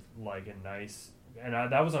did like a nice... And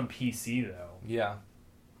that was on PC though. Yeah.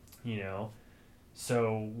 You know?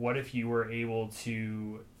 So what if you were able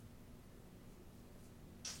to...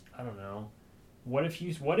 I don't know. What if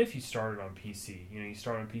you started on PC? You know, you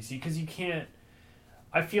start on PC because you can't...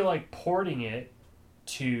 I feel like porting it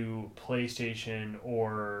to PlayStation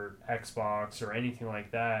or Xbox or anything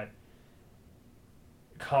like that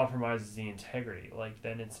compromises the integrity. Like,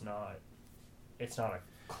 then it's not a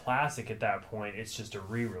classic at that point. It's just a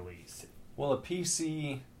re-release. Well, a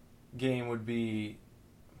PC game would be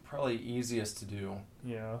probably easiest to do.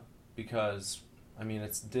 Yeah. Because, I mean,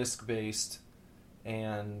 it's disc-based,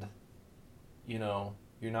 and, you know,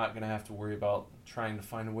 you're not going to have to worry about trying to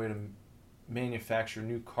find a way to manufacture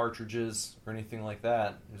new cartridges or anything like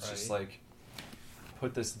that. It's just like,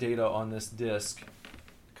 put this data on this disc,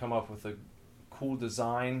 come up with a cool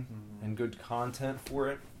design and good content for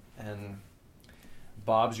it, and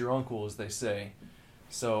Bob's your uncle, as they say.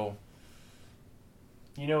 So,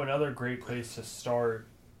 you know, another great place to start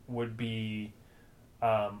would be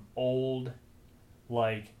old,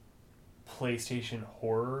 like, PlayStation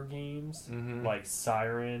horror games, like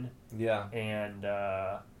Siren. Yeah. And,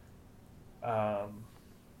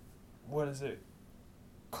 what is it?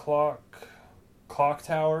 Clock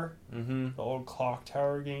Tower? Mm-hmm. The old Clock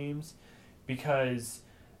Tower games. Because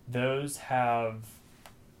those have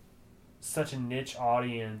such a niche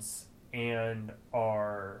audience and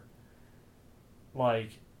are,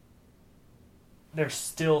 like, they're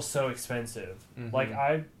still so expensive. Mm-hmm. Like,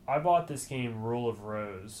 I bought this game Rule of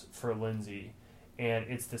Rose for Lindsay, and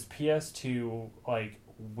it's this PS2 like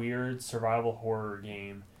weird survival horror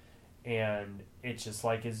game, and it just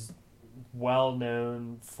like is well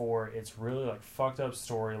known for its really like fucked up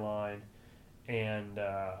storyline and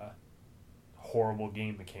horrible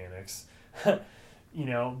game mechanics. You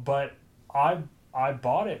know, but I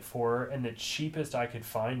bought it for, and the cheapest I could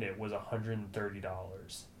find it was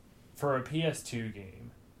 $130 for a PS2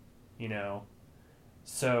 game, you know.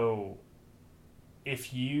 So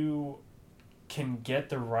if you can get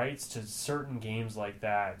the rights to certain games like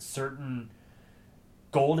that, certain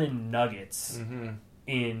golden nuggets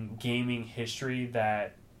in gaming history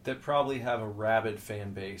that probably have a rabid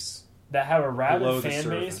fan base. That have a rabid fan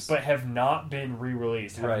surface. base, but have not been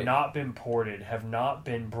re-released, have not been ported, have not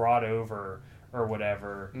been brought over or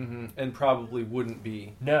whatever. Mm-hmm. And probably wouldn't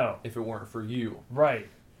be. No. If it weren't for you. Right.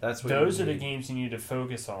 That's what those are the games you need to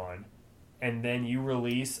focus on. And then you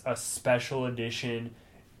release a special edition,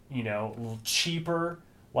 you know, cheaper,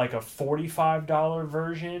 like a $45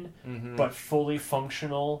 version, but fully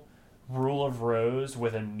functional Rule of Rose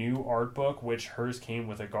with a new art book, which hers came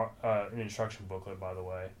with an instruction booklet, by the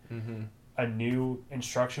way. Mm-hmm. A new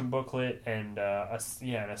instruction booklet and a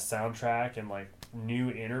soundtrack and like new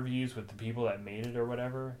interviews with the people that made it or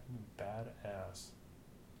whatever. Badass.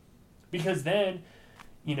 Because then,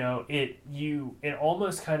 you know, it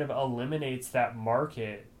almost kind of eliminates that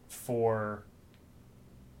market for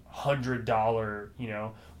 $100, you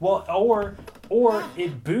know, well, or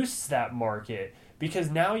it boosts that market.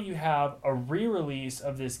 Because now you have a re-release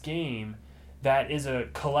of this game that is a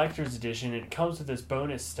collector's edition. And it comes with this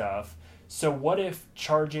bonus stuff. So what if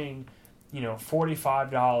charging, you know,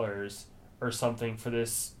 $45 or something for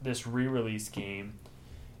this re-release game?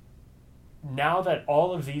 Now that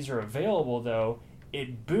all of these are available, though,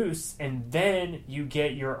 it boosts, and then you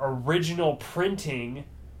get your original printing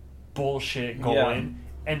bullshit going,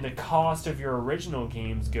 and the cost of your original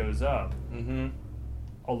games goes up. Mm-hmm.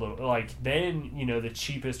 Although, like, then, you know, the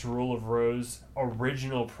cheapest Rule of Rose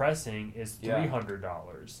original pressing is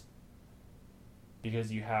 $300.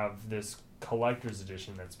 Because you have this collector's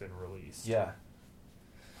edition that's been released. Yeah.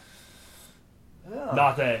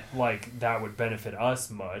 Not that, like, that would benefit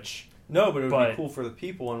us much. No, but it would be cool for the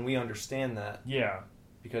people, and we understand that. Yeah.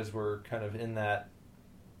 Because we're kind of in that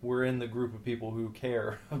we're in the group of people who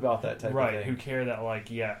care about that type of thing. Who care that, like,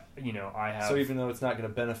 yeah, I have... So even though it's not going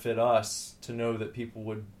to benefit us to know that people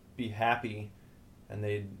would be happy and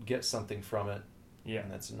they'd get something from it,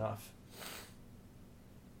 and that's enough.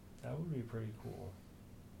 That would be pretty cool.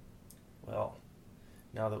 Well,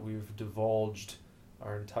 now that we've divulged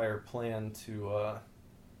our entire plan to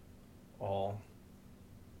all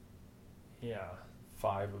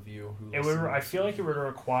 5 of you who listen. I feel like it would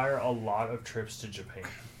require a lot of trips to Japan.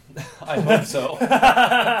 I hope so.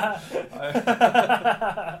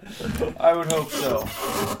 I would hope so.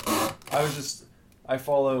 I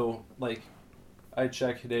follow, like, I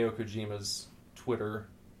check Hideo Kojima's Twitter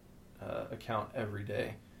account every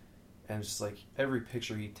day, and just like every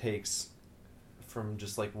picture he takes from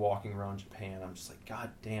just like walking around Japan, I'm just like, God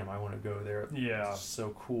damn, I want to go there. Yeah, it's so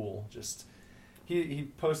cool. Just he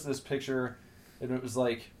posted this picture, and it was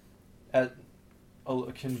like at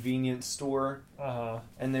a convenience store,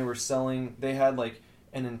 and they had like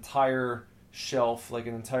an entire shelf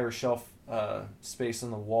space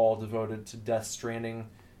on the wall devoted to Death Stranding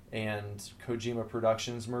and Kojima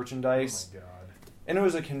Productions merchandise. Oh my god. And it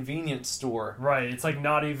was a convenience store. Right, it's like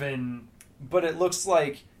not even... But it looks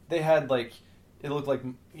like they had like... It looked like,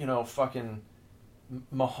 fucking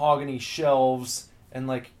mahogany shelves and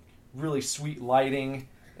like really sweet lighting.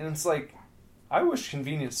 And it's like, I wish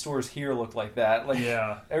convenience stores here looked like that. Like,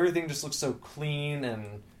 everything just looks so clean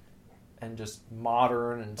and just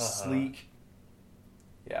modern and sleek.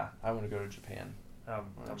 Yeah, I want to go to Japan. I'll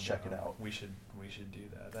check it out. We should do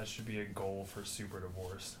that. That should be a goal for Super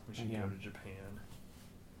Divorce. We should go to Japan.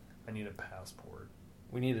 I need a passport.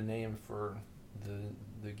 We need a name for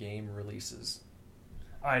the game releases.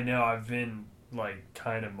 I know. I've been like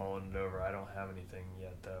kind of mulling it over. I don't have anything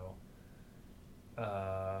yet though.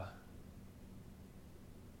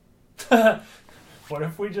 What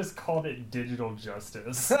if we just called it Digital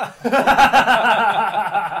Justice? There's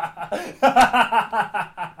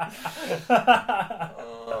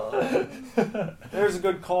a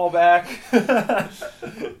good callback.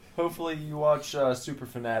 Hopefully you watch Super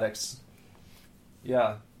Fanatics.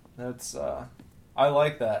 Yeah, that's I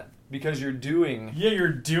like that because you're doing you're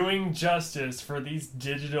doing justice for these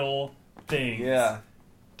digital things. Yeah,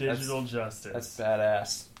 digital justice. That's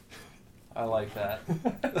badass. I like that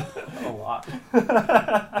a lot.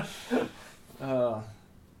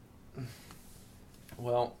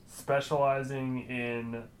 Well, specializing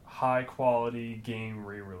in high quality game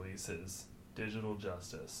re-releases, Digital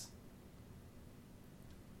Justice.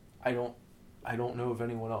 I don't know of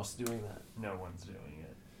anyone else doing that. No one's doing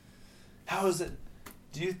it. How is it?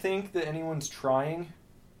 Do you think that anyone's trying?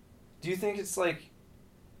 Do you think it's like,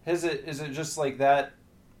 is it just like that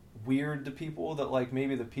weird to people that like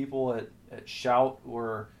maybe the people at Shout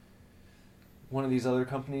or one of these other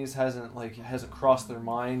companies hasn't crossed their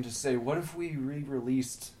mind to say, what if we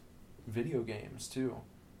re-released video games too?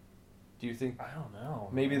 Do you think? I don't know.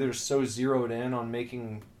 Maybe they're so zeroed in on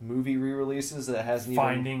making movie re-releases that it hasn't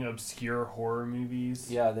finding obscure horror movies.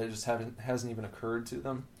 Yeah, that just hasn't even occurred to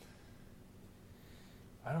them.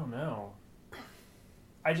 I don't know.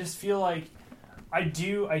 I just feel like I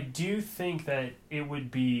do think that it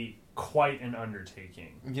would be quite an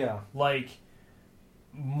undertaking. Yeah. Like,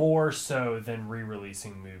 more so than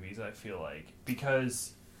re-releasing movies, I feel like.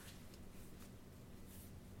 Because,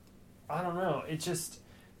 I don't know, it just...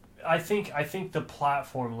 I think the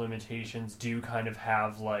platform limitations do kind of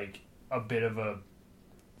have, like, a bit of a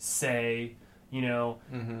say,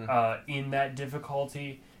 in that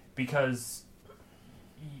difficulty. Because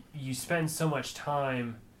you spend so much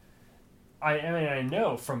time... I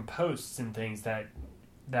know from posts and things that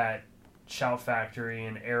Shout Factory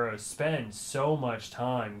and Arrow spend so much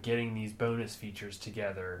time getting these bonus features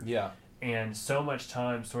together. Yeah. And so much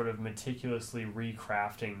time sort of meticulously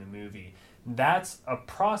recrafting the movie. That's a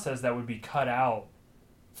process that would be cut out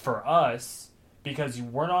for us because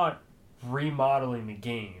we're not remodeling the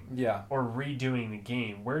game. Yeah. Or redoing the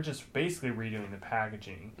game. We're just basically redoing the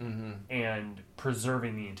packaging and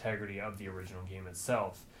preserving the integrity of the original game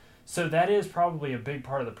itself. So that is probably a big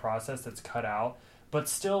part of the process that's cut out. But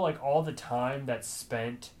still, like, all the time that's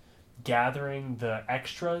spent gathering the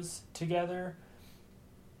extras together,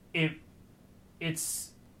 it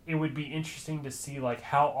would be interesting to see, like,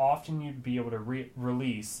 how often you'd be able to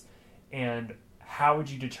release, and how would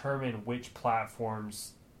you determine which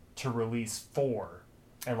platforms to release for,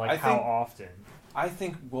 and, like, how often. I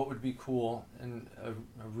think what would be cool, and a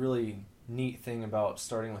really neat thing about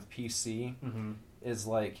starting with PC, is,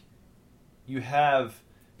 like, you have...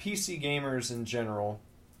 PC gamers in general,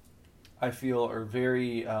 I feel, are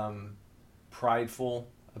very prideful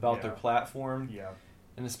about their platform. Yeah.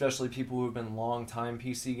 and especially people who have been long-time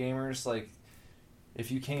PC gamers, like,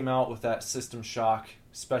 if you came out with that System Shock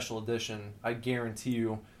Special Edition, I guarantee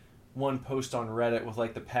you, one post on Reddit with,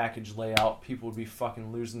 like, the package layout, people would be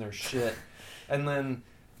fucking losing their shit. And then,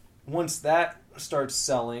 once that starts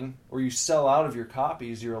selling, or you sell out of your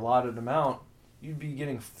copies, your allotted amount, you'd be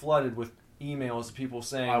getting flooded with emails of people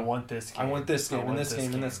saying, I want this game. I want this game, and this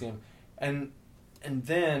game, and this game. And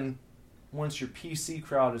then, once your PC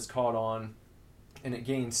crowd is caught on, and it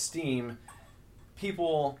gains steam,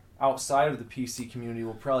 people outside of the PC community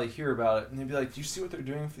will probably hear about it, and they'll be like, do you see what they're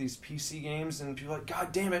doing for these PC games? And people are like,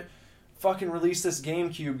 God damn it, fucking release this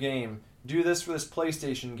GameCube game. Do this for this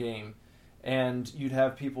PlayStation game. And you'd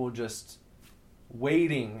have people just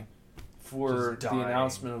waiting for the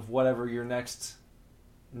announcement of whatever your next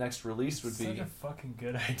release would be. Such a fucking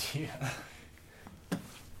good idea.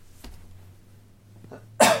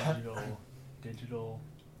 digital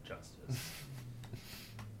justice.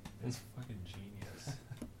 It's fucking genius.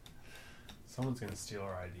 Someone's gonna steal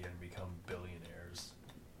our idea and become billionaires.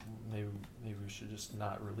 Maybe we should just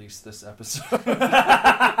not release this episode.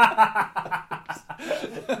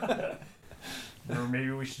 Or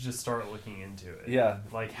maybe we should just start looking into it. Yeah.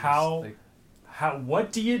 Like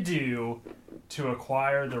what do you do to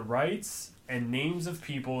acquire the rights and names of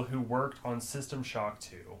people who worked on System Shock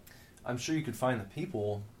 2? I'm sure you could find the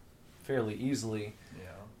people fairly easily. Yeah.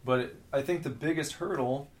 But I think the biggest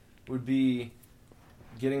hurdle would be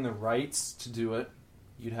getting the rights to do it.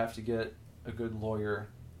 You'd have to get a good lawyer,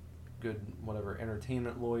 good whatever,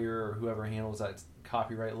 entertainment lawyer, or whoever handles that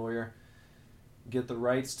copyright lawyer. Get the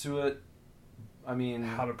rights to it. I mean,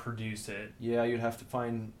 how to produce it. Yeah, you'd have to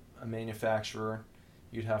find a manufacturer.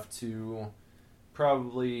 You'd have to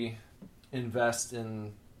probably invest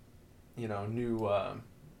in,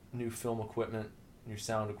 new film equipment, new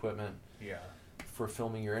sound equipment. Yeah. For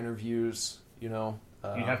filming your interviews, You'd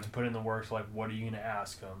have to put in the work, like, what are you going to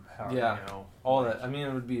ask them? All that. I mean,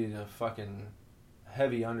 it would be a fucking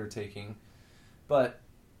heavy undertaking. But,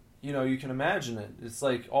 you can imagine it. It's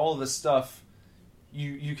like all of this stuff,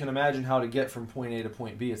 you can imagine how to get from point A to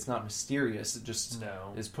point B. It's not mysterious. It just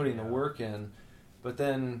is putting the work in. But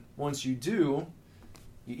then, once you do,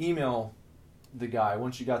 you email the guy,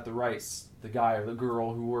 once you got the rights, the guy or the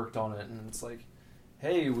girl who worked on it, and it's like,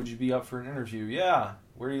 hey, would you be up for an interview? Yeah.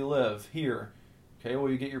 Where do you live? Here. Okay,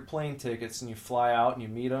 well, you get your plane tickets and you fly out and you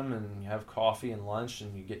meet them and you have coffee and lunch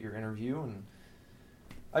and you get your interview. And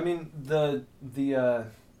I mean, the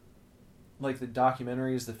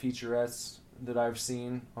documentaries, the featurettes that I've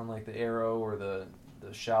seen on like the Arrow or the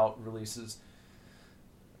Shout releases,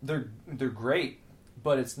 they're great,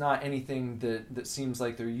 but it's not anything that seems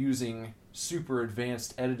like they're using super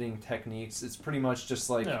advanced editing techniques. It's pretty much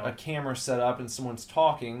just like a camera set up and someone's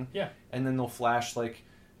talking, and then they'll flash like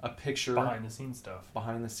a picture, behind the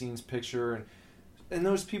scenes picture, and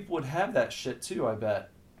those people would have that shit too, I bet.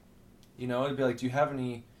 It'd be like, do you have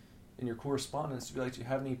any in your correspondence? It'd be like, do you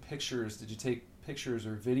have any pictures? Did you take pictures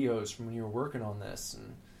or videos from when you were working on this?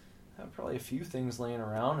 And I have probably a few things laying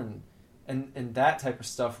around, and that type of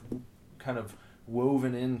stuff kind of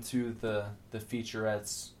woven into the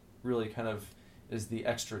featurettes really kind of is the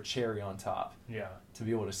extra cherry on top. Yeah. To be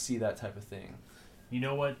able to see that type of thing. You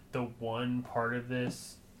know what? The one part of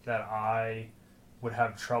this that I would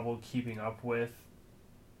have trouble keeping up with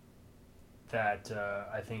that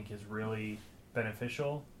I think is really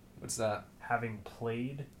beneficial. What's that? Having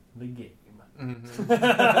played the game. Mm-hmm.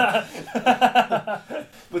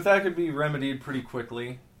 But that could be remedied pretty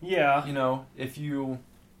quickly. Yeah. If you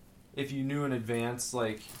knew in advance,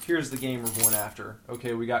 like, here's the game we're going after.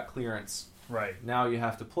 Okay, we got clearance. Right. Now you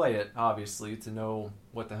have to play it, obviously, to know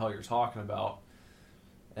what the hell you're talking about.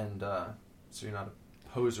 And so you're not a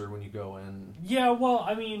poser when you go in. Yeah, well,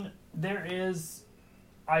 I mean,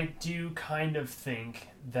 I do kind of think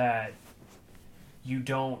that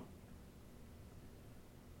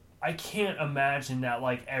I can't imagine that,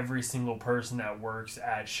 like, every single person that works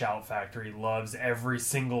at Shout Factory loves every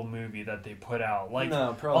single movie that they put out. Like,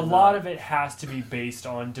 no, probably a lot of it has to be based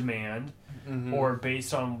on demand, mm-hmm. or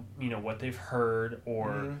based on, what they've heard, or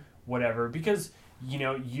mm-hmm. whatever. Because,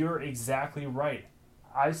 you're exactly right.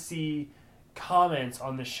 I see comments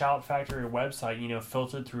on the Shout Factory website,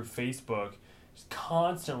 filtered through Facebook, just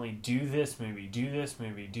constantly, do this movie, do this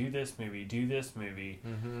movie, do this movie, do this movie,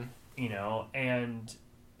 mm-hmm. And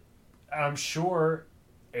I'm sure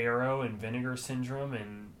Arrow and Vinegar Syndrome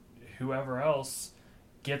and whoever else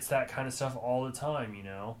gets that kind of stuff all the time,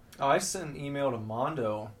 Oh, I sent an email to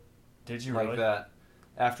Mondo. Did you like really? that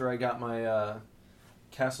after I got my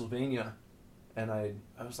Castlevania, and I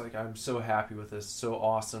was like, I'm so happy with this, so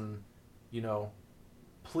awesome,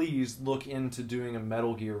 please look into doing a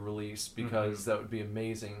Metal Gear release because that would be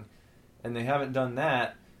amazing. And they haven't done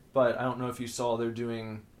that, but I don't know if you saw they're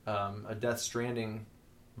doing a Death Stranding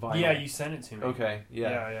vinyl. Yeah, you sent it to me. Okay,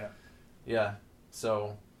 yeah. Yeah.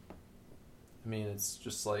 So, I mean, it's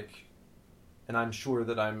just like, and I'm sure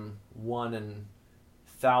that I'm one in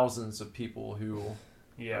thousands of people who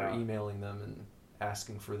are emailing them and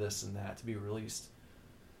asking for this and that to be released.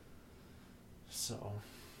 So,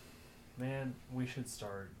 man, we should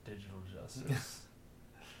start Digital Justice.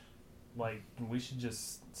 Like, we should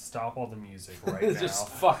just stop all the music right now. Just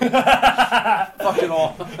fuck it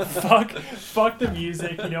all. fuck the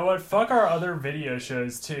music. You know what? Fuck our other video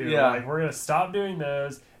shows too. Yeah. Like, we're gonna stop doing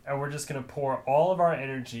those, and we're just gonna pour all of our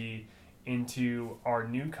energy into our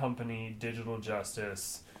new company, Digital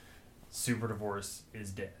Justice. Super Divorce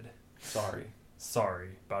is dead. Sorry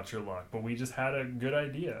about your luck, but we just had a good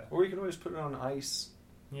idea. Or you can always put it on ice.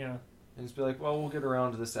 Yeah. And just be like, well, we'll get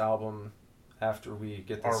around to this album after we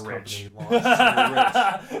get this company rich. launched.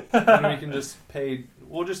 We're rich. And we can just pay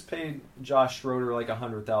Josh Schroeder like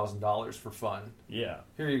 $100,000 for fun. Yeah.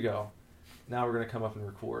 Here you go. Now we're going to come up and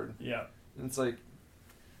record. Yeah. And it's like,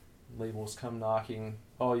 labels come knocking.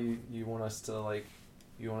 Oh, you want us to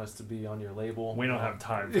be on your label? We don't have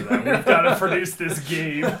time for that. We've got to produce this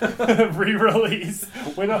game, re-release.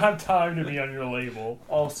 We don't have time to be on your label.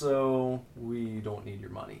 Also, we don't need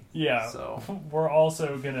your money. Yeah. So we're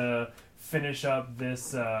also going to finish up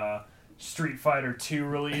this Street Fighter 2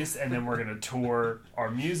 release, and then we're going to tour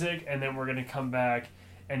our music, and then we're going to come back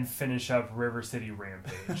and finish up River City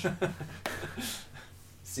Rampage.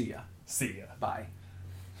 See ya. Bye.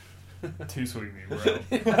 Too sweet me, bro.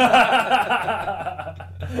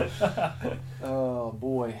 Oh,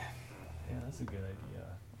 boy. Yeah, that's a good idea.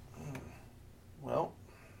 Well,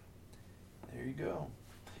 there you go.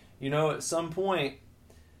 You know, at some point,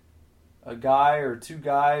 a guy or two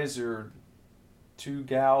guys or two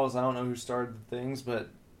gals, I don't know who started the things, but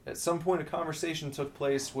at some point a conversation took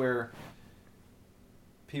place where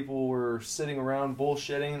people were sitting around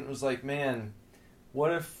bullshitting. It was like, man,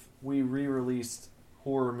 what if we re-released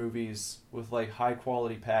horror movies with like high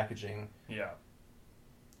quality packaging? Yeah.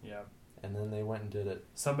 And then they went and did it.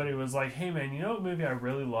 Somebody was like, hey man, you know what movie I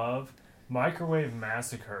really love? Microwave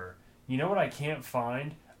Massacre. You know what I can't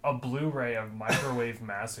find? A Blu-ray of Microwave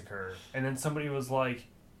Massacre. And then somebody was like,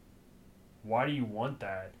 why do you want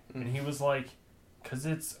that? And he was like, because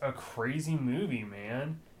it's a crazy movie,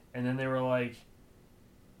 man. And then they were like,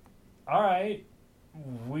 alright,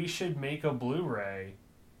 we should make a Blu-ray.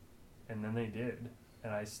 And then they did.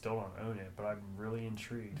 And I still don't own it, but I'm really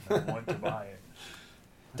intrigued. I want to buy it.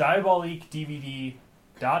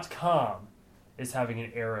 DiabolicDVD.com is having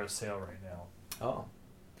an Arrow sale right now. Oh.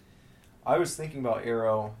 I was thinking about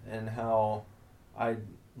Arrow and how I'd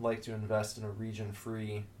like to invest in a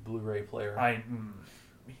region-free Blu-ray player.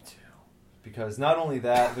 Me too. Because not only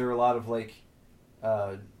that, there are a lot of like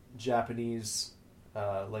Japanese,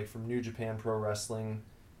 like from New Japan Pro Wrestling,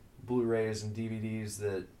 Blu-rays and DVDs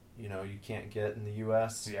that you can't get in the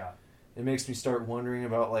U.S. Yeah. It makes me start wondering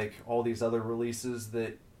about like all these other releases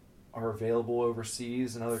that are available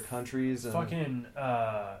overseas in other countries. And fucking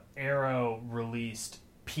Arrow released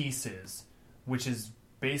Pieces, which is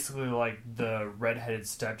basically like the redheaded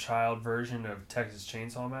stepchild version of Texas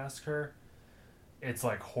Chainsaw Massacre. It's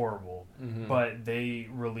like horrible. Mm-hmm. But they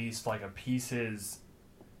released like a Pieces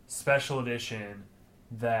special edition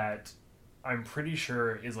that I'm pretty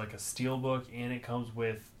sure is like a steelbook, and it comes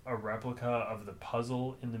with a replica of the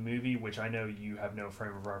puzzle in the movie, which I know you have no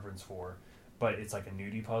frame of reference for, but it's like a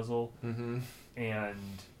nudie puzzle. Mm-hmm. And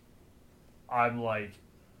I'm like,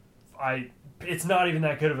 it's not even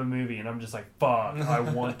that good of a movie, and I'm just like, fuck, I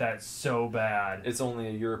want that so bad. It's only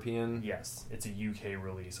a European? Yes, it's a UK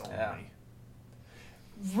release only. Yeah.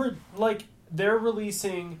 Like, they're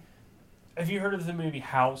releasing, have you heard of the movie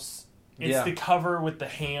House? It's the cover with the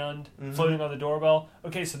hand floating on the doorbell.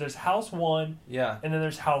 Okay, so there's House 1, yeah, and then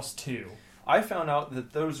there's House 2. I found out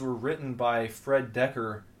that those were written by Fred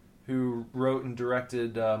Decker, who wrote and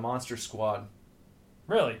directed Monster Squad.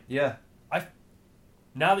 Really? Yeah.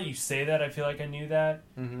 Now that you say that, I feel like I knew that,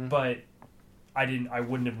 Mm-hmm. but I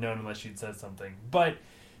wouldn't have known unless you'd said something. But,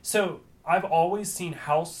 so, I've always seen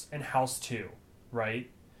House and House 2, right?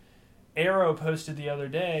 Arrow posted the other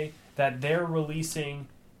day that they're releasing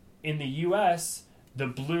in the U.S. the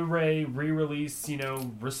Blu-ray re-release,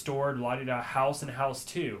 restored la-di-da House and House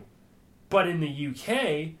 2. But in the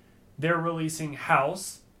UK, they're releasing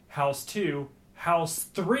House, House 2, House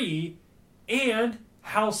 3, and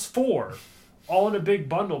House 4, all in a big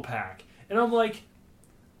bundle pack. And I'm like,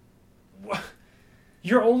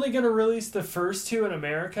 You're only going to release the first 2 in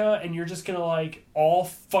America, and you're just going to, like, all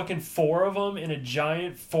fucking 4 of them in a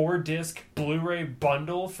giant 4-disc Blu-ray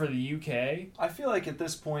bundle for the UK? I feel like at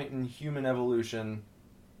this point in human evolution,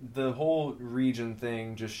 the whole region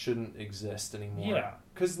thing just shouldn't exist anymore. Yeah.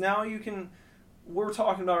 Because now you can... We're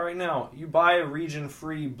talking about right now. You buy a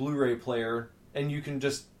region-free Blu-ray player, and you can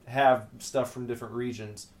just have stuff from different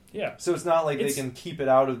regions. Yeah. So it's not like they can keep it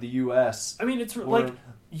out of the U.S. I mean, it's like...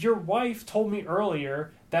 Your wife told me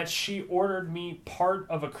earlier that she ordered me part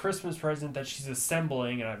of a Christmas present that she's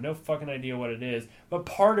assembling, and I have no fucking idea what it is, but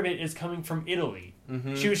part of it is coming from Italy.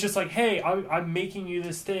 Mm-hmm. She was just like, hey, I'm making you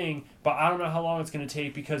this thing, but I don't know how long it's going to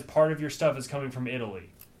take because part of your stuff is coming from Italy.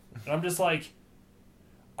 And I'm just like,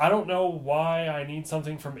 I don't know why I need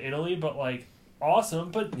something from Italy, but like, awesome.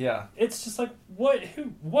 But yeah, it's just like, what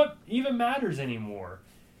even matters anymore?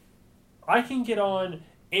 I can get on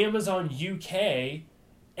Amazon UK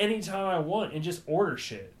anytime I want and just order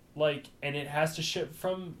shit. Like, and it has to ship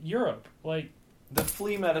from Europe. Like, the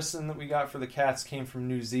flea medicine that we got for the cats came from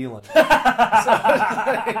New Zealand. the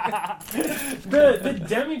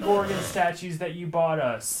Demogorgon statues that you bought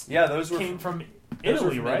us, those came from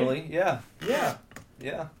Italy, right? Italy. Yeah.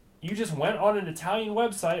 Yeah. You just went on an Italian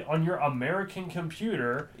website on your American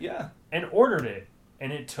computer, and ordered it,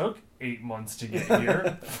 and it took 8 months to get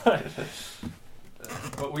here.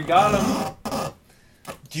 But we got them.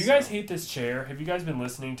 Do you guys hate this chair? Have you guys been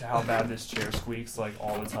listening to how bad this chair squeaks like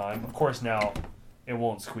all the time? Of course now it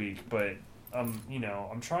won't squeak, but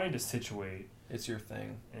I'm trying to situate. It's your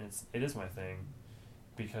thing. And it is my thing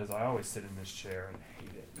because I always sit in this chair and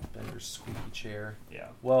hate it. Bender's squeaky chair. Yeah.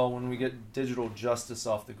 Well, when we get digital justice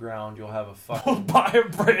off the ground, you'll have a We'll fucking buy a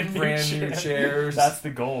brand new chairs. That's the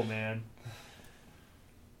goal, man.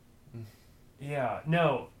 Yeah.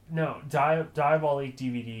 No.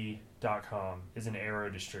 DiabolicDVD.com is an Arrow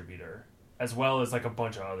distributor, as well as like a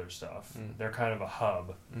bunch of other stuff. They're kind of a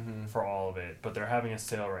hub for all of it, but they're having a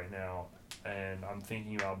sale right now, and I'm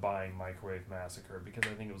thinking about buying Microwave Massacre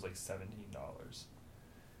because I think it was like $17.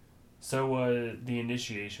 So the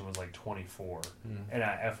initiation was like $24, and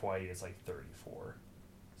at FYE it's like $34.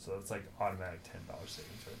 So it's like automatic $10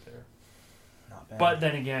 savings right there. Not bad. But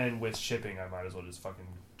then again, with shipping, I might as well just fucking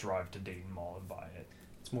drive to Dayton Mall and buy it.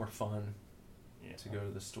 It's more fun to go to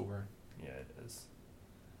the store. Yeah, it is.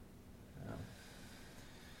 Yeah.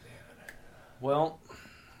 Well,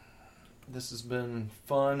 this has been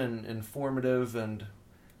fun and informative, and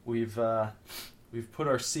we've put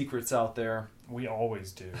our secrets out there. We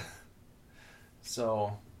always do.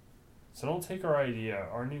 So don't take our idea.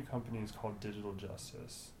 Our new company is called Digital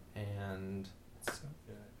Justice. And it's so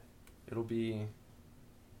good. It'll be,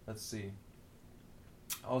 let's see,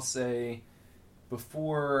 I'll say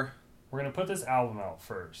before... We're going to put this album out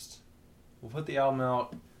first. We'll put the album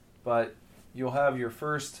out, but you'll have your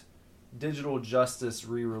first Digital Justice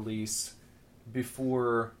re-release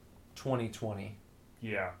before 2020.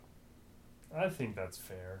 Yeah. I think that's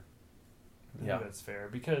fair. I Yeah. think that's fair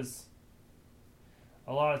because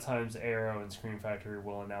a lot of times Arrow and Scream Factory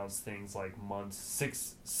will announce things like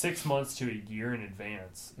six months to a year in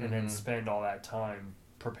advance, and then spend all that time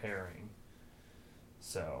preparing.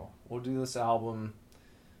 So we'll do this album.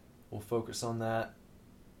 We'll focus on that.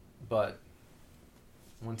 But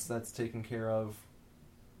once that's taken care of,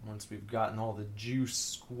 once we've gotten all the juice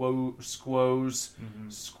squoze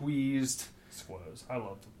squeezed. Squoze. I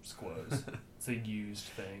love squoze. It's a used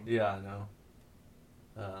thing. Yeah, I know.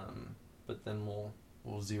 But then we'll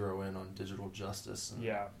zero in on Digital Justice.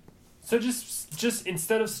 Yeah. So just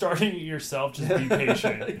instead of starting it yourself, just be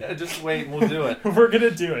patient. Yeah, just wait and we'll do it. We're going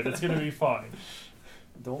to do it. It's going to be fine.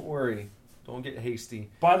 Don't worry. Don't get hasty.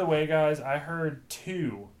 By the way, guys, I heard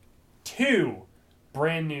two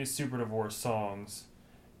brand new Super Divorce songs,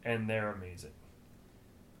 and they're amazing.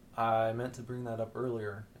 I meant to bring that up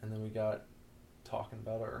earlier, and then we got talking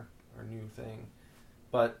about our new thing.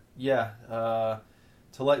 But yeah, to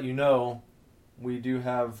let you know, we do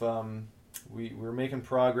have we're making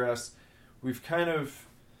progress. We've kind of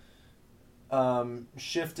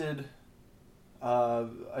shifted,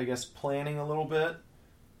 I guess, planning a little bit.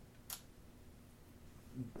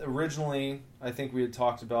 Originally, I think we had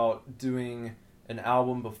talked about doing an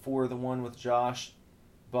album before the one with Josh,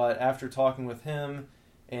 but after talking with him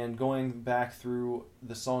and going back through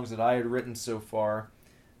the songs that I had written so far,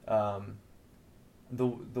 the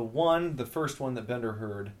first one that Bender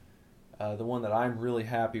heard, the one that I'm really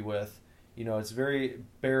happy with, it's very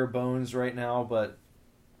bare bones right now, but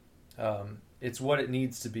it's what it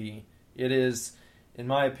needs to be. It is, in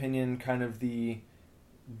my opinion, kind of the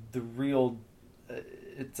real.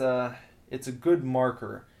 It's a good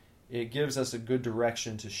marker. It gives us a good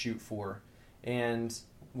direction to shoot for, And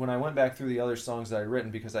when I went back through the other songs that I'd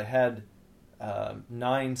written, because I had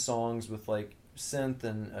 9 songs with like synth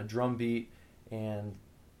and a drum beat, and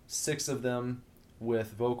 6 of them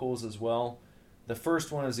with vocals as well. The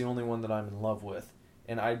first one is the only one that I'm in love with,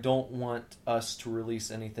 and I don't want us to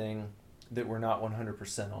release anything that we're not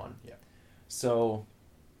 100% on. Yeah. So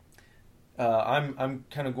I'm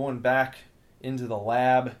kind of going back into the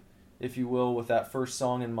lab, if you will, with that first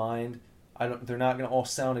song in mind. They're not going to all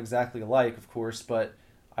sound exactly alike, of course, but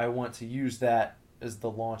I want to use that as the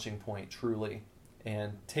launching point, truly,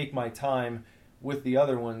 and take my time with the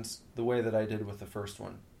other ones the way that I did with the first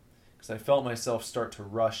one. Because I felt myself start to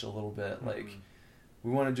rush a little bit. Mm-hmm. Like, we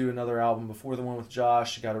want to do another album before the one with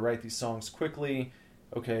Josh. You got to write these songs quickly.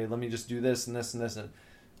 Okay, let me just do this and this and this.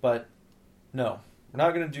 But no, we're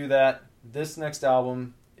not going to do that. This next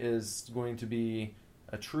album is going to be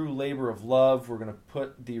a true labor of love. We're going to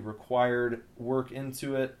put the required work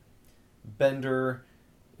into it. Bender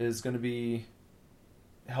is going to be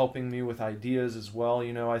helping me with ideas as well.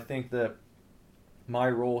 You know, I think that my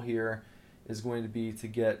role here is going to be to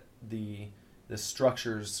get the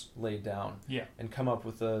structures laid down, and come up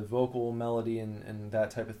with a vocal melody and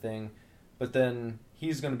that type of thing. But then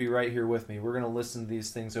he's going to be right here with me. We're going to listen to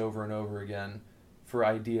these things over and over again for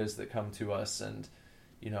ideas that come to us, and,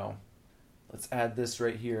 you know, let's add this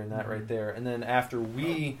right here and that right there. And then after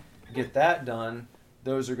we get that done,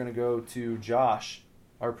 those are going to go to Josh,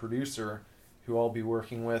 our producer, who I'll be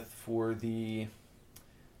working with for the...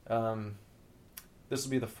 this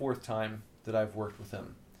will be the 4th time that I've worked with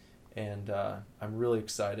him. And I'm really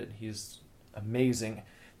excited. He's amazing.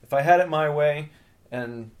 If I had it my way,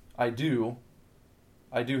 and I do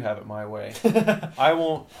have it my way,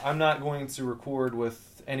 I'm not going to record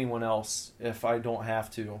with anyone else if I don't have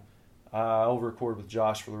to. I'll record with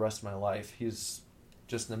Josh for the rest of my life. He's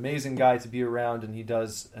just an amazing guy to be around, and he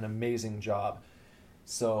does an amazing job.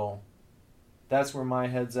 So that's where my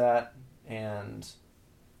head's at, and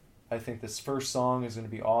I think this first song is going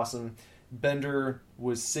to be awesome. Bender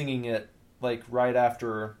was singing it like right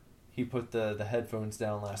after he put the headphones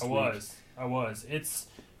down last week. I was.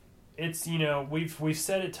 It's you know, we've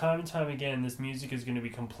said it time and time again, this music is going to be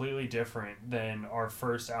completely different than our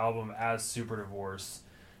first album as Super Divorce.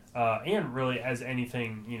 And really as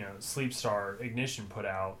anything, you know, Sleepstar Ignition put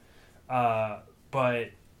out.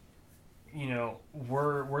 But you know,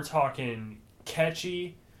 we're talking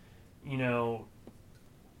catchy, you know,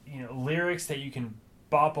 lyrics that you can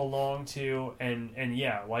bop along to, and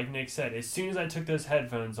yeah, like Nick said, as soon as I took those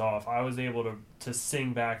headphones off, I was able to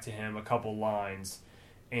sing back to him a couple lines,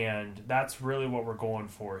 and that's really what we're going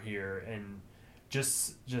for here, and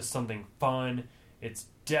just something fun. It's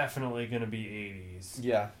definitely going to be 80s.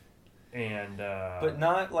 Yeah. And but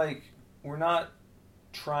not like, we're not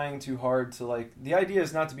trying too hard to, like, the idea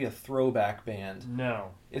is not to be a throwback band. No.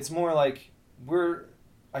 It's more like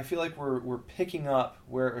I feel like we're picking up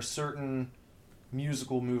where a certain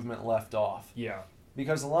musical movement left off. Yeah.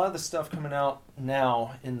 Because a lot of the stuff coming out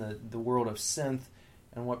now in the world of synth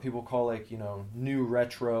and what people call, like, you know, new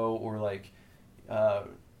retro, or like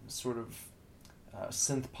sort of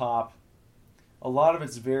synth pop, a lot of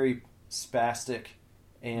it's very spastic,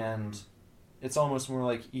 and it's almost more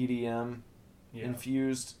like EDM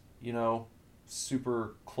infused, you know,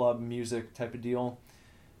 super club music type of deal.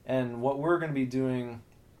 And what we're going to be doing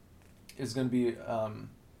is going to be,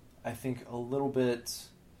 I think, a little bit,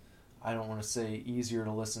 I don't want to say easier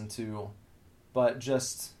to listen to, but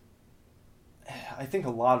just, I think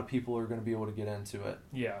a lot of people are going to be able to get into it.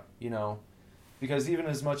 Yeah. You know, because even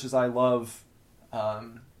as much as I love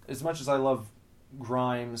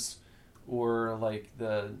Grimes, or like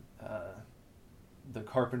the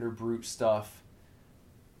Carpenter Brute stuff,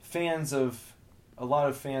 a lot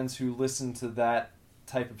of fans who listen to that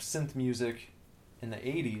type of synth music in the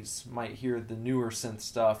 80s might hear the newer synth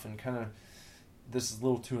stuff and kind of, this is a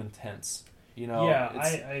little too intense, you know? Yeah,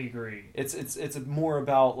 I agree. It's more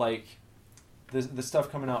about, like, the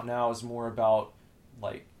stuff coming out now is more about,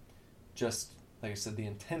 like, just, like I said, the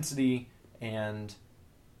intensity and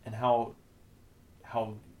how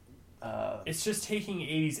it's just taking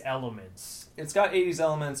 80s elements. It's got 80s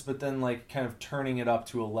elements, but then, like, kind of turning it up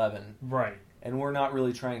to 11. Right. And we're not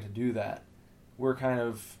really trying to do that. We're kind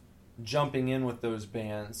of jumping in with those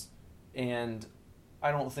bands, and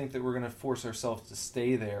I don't think that we're going to force ourselves to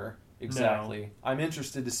stay there exactly. No. I'm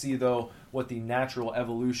interested to see, though, what the natural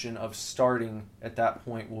evolution of starting at that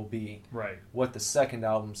point will be. Right. What the second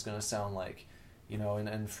album's going to sound like, you know,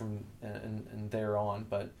 and from there on.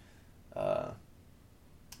 But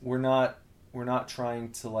we're not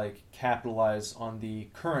trying to, like, capitalize on the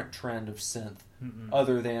current trend of synth. Mm-mm.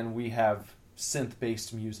 Other than we have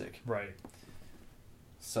synth-based music. Right.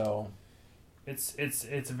 So it's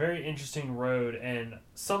a very interesting road, and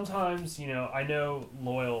sometimes, you know, I know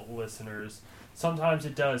loyal listeners, sometimes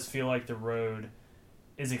it does feel like the road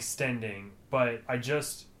is extending, but I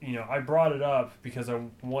just, you know, I brought it up because I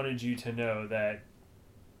wanted you to know that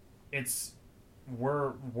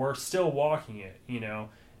we're still walking it, you know.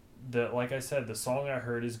 Like I said, the song I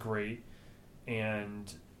heard is great, and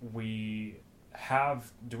do we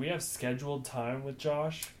have scheduled time with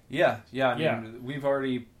Josh? Yeah. I mean, we've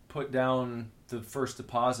already put down the first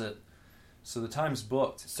deposit, so the time's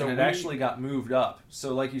booked. So it actually got moved up.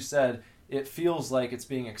 So like you said, it feels like it's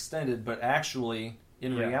being extended, but actually,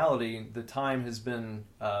 in reality, the time has been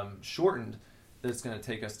shortened that it's going to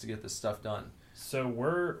take us to get this stuff done. So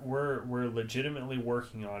we're legitimately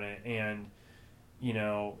working on it, and you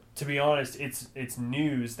know, to be honest, it's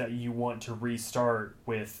news that you want to restart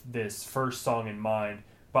with this first song in mind,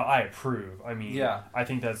 but I approve. I mean, I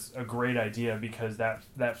think that's a great idea because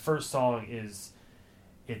that first song is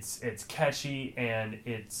it's catchy, and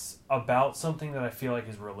it's about something that I feel like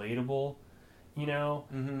is relatable, you know,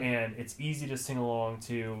 and it's easy to sing along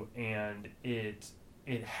to, and it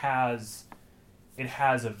has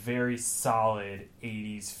a very solid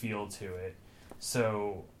 80s feel to it.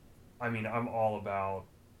 So I mean, I'm all about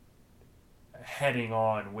heading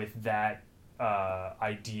on with that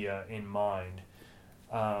idea in mind.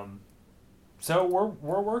 So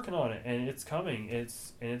we're working on it, and it's coming.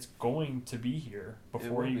 It's going to be here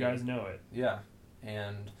before you guys know it. Yeah,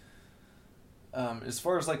 and as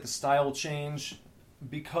far as like the style change,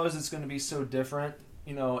 because it's going to be so different,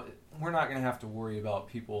 you know, we're not going to have to worry about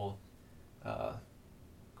people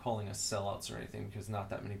calling us sellouts or anything, because not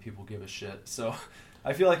that many people give a shit. So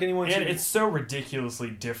I feel like anyone should... And it's so ridiculously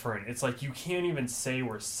different. It's like you can't even say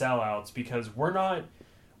we're sellouts because we're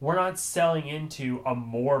not selling into a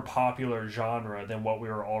more popular genre than what we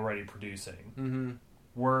were already producing. Mm-hmm.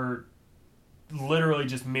 We're literally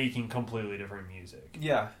just making completely different music.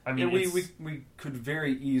 Yeah. I mean, we could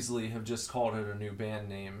very easily have just called it a new band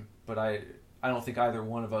name, but I don't think either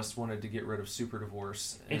one of us wanted to get rid of Super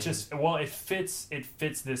Divorce. It just... Well, it fits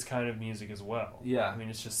this kind of music as well. Yeah. I mean,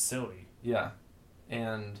 it's just silly. Yeah.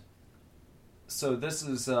 And so this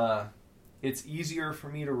is, it's easier for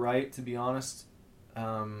me to write, to be honest,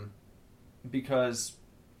 because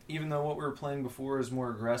even though what we were playing before is more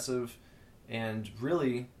aggressive, and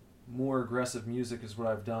really more aggressive music is what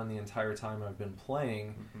I've done the entire time I've been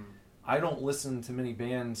playing, I don't listen to many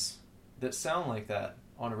bands that sound like that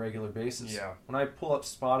on a regular basis. Yeah. When I pull up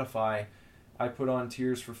Spotify, I put on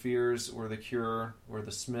Tears for Fears or The Cure or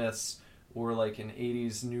The Smiths or like an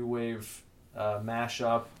 80s new wave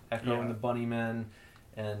mashup, Echo and the Bunnymen,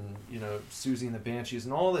 and you know, Susie and the Banshees,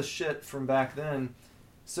 and all this shit from back then.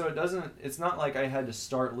 So it's not like I had to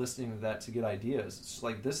start listening to that to get ideas. It's just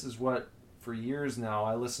like, this is what for years now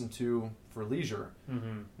I listen to for leisure.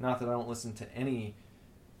 Not that I don't listen to any,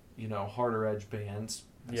 you know, harder edge bands.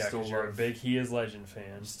 Yeah, because you're a big He Is Legend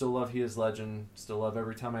fan. Still love He Is Legend. Still love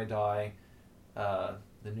Every Time I Die. The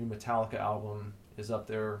new Metallica album is up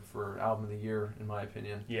there for album of the year, in my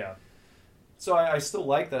opinion. Yeah. So I still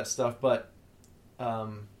like that stuff, but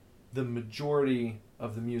the majority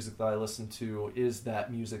of the music that I listen to is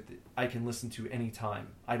that music that I can listen to anytime.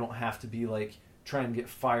 I don't have to be like trying to get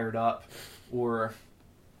fired up or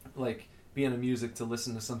like be in the music to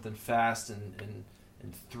listen to something fast and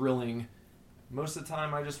thrilling. Most of the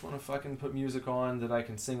time I just want to fucking put music on that I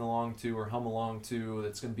can sing along to or hum along to,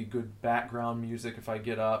 that's going to be good background music if I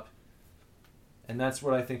get up. And that's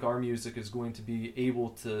what I think our music is going to be able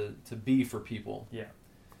to be for people. Yeah.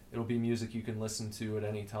 It'll be music you can listen to at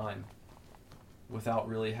any time without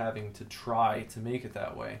really having to try to make it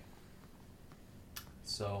that way.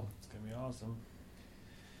 So it's going to be awesome.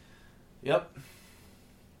 Yep.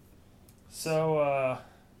 So,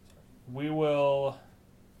 we will...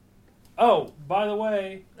 Oh, by the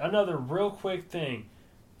way, another real quick thing.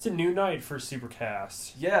 It's a new night for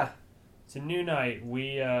Supercast. Yeah. It's a new night.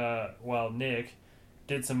 We, Nick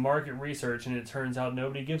did some market research, and it turns out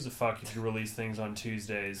nobody gives a fuck if you release things on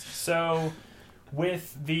Tuesdays. So,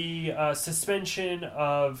 with the suspension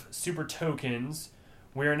of Super Tokens,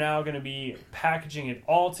 we're now going to be packaging it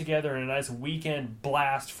all together in a nice weekend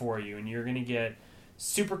blast for you, and you're going to get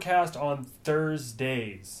Supercast on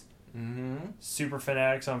Thursdays, Super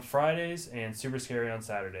Fanatics on Fridays, and Super Scary on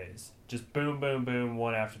Saturdays. Just boom, boom, boom,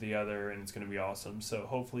 one after the other, and it's going to be awesome. So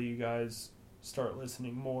hopefully you guys start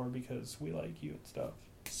listening more because we like you and stuff.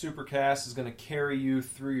 Supercast is going to carry you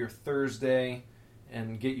through your Thursday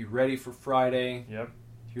and get you ready for Friday. Yep.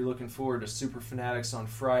 If you're looking forward to Super Fanatics on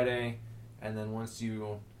Friday, and then once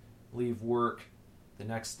you leave work the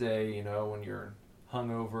next day, you know, when you're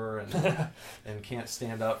hungover and can't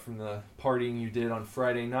stand up from the partying you did on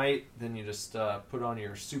Friday night, then you just put on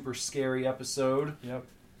your super scary episode. Yep.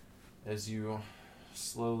 As you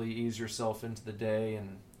slowly ease yourself into the day,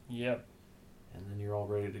 and then you're all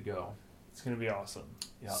ready to go. It's going to be awesome.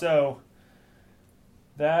 Yep. So,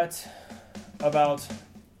 that about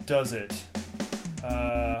does it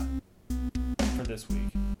for this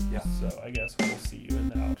week. Yeah. So, I guess we'll see you in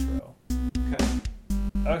the outro. Okay.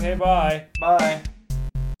 Okay, bye. Bye.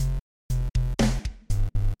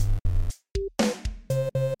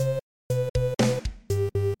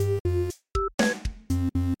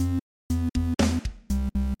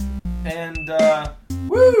 And,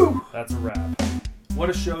 woo! That's a wrap. What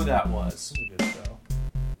a show that was. This is a good show.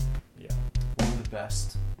 Yeah. One of the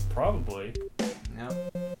best. Probably.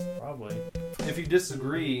 Yep. Probably. If you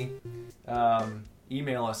disagree,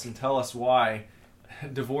 email us and tell us why.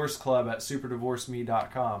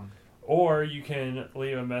 divorceclub@superdivorceme.com. Or you can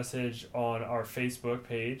leave a message on our Facebook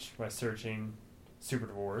page by searching Super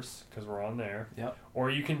Divorce, because we're on there. Yep. Or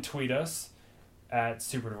you can tweet us at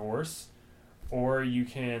Super Divorce. Or you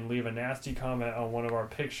can leave a nasty comment on one of our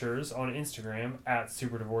pictures on Instagram at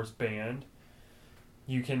Super Divorce Band.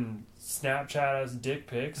 You can Snapchat us dick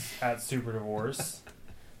pics at Super Divorce.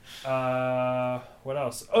 What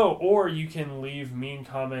else? Oh, or you can leave mean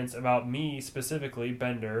comments about me, specifically,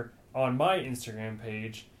 Bender, on my Instagram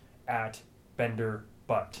page at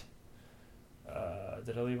BenderButt.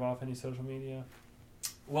 Did I leave off any social media?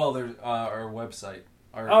 Well, there's our website.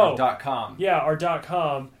 Our .com. Yeah, our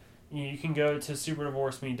 .com. You can go to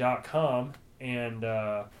superdivorceme.com and,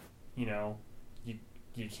 you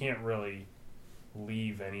can't really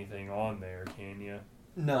leave anything on there, can you?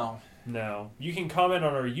 No. No. You can comment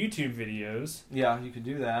on our YouTube videos. Yeah, you could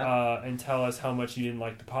do that. And tell us how much you didn't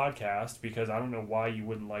like the podcast, because I don't know why you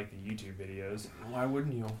wouldn't like the YouTube videos. Why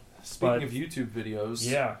wouldn't you? Speaking of YouTube videos.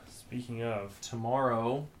 Yeah, speaking of.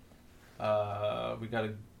 Tomorrow, we got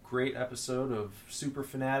a great episode of Super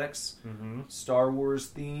Fanatics, Star Wars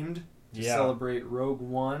themed, to celebrate Rogue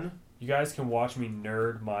One. You guys can watch me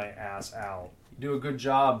nerd my ass out. You do a good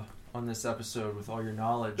job on this episode with all your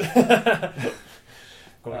knowledge.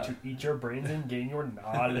 Going to eat your brains and gain your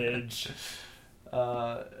knowledge.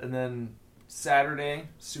 And then Saturday,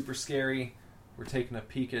 super scary, we're taking a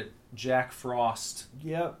peek at Jack Frost.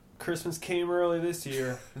 Yep, Christmas came early this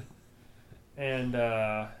year. And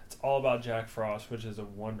it's all about Jack Frost, which is a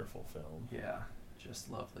wonderful film. Yeah,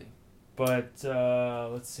 just lovely. But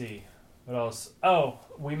let's see. What else? Oh,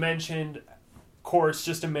 we mentioned course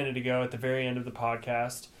just a minute ago at the very end of the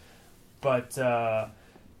podcast. But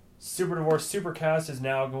Super Divorce Supercast is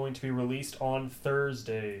now going to be released on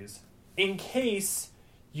Thursdays. In case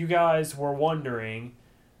you guys were wondering,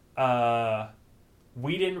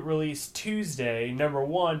 we didn't release Tuesday, number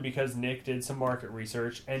one, because Nick did some market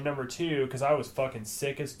research, and number two, because I was fucking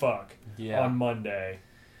sick as fuck on Monday.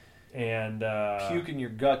 And puking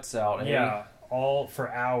your guts out, eh? Yeah, all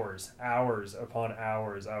for hours upon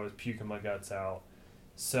hours, I was puking my guts out.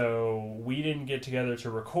 So we didn't get together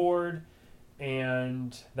to record,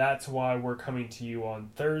 and that's why we're coming to you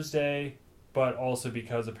on Thursday, but also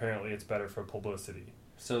because apparently it's better for publicity.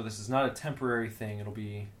 So this is not a temporary thing. It'll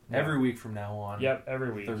be every week from now on. Yep,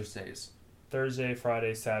 every week. Thursdays. Thursday,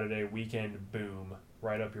 Friday, Saturday, weekend, boom.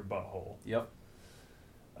 Right up your butthole. Yep.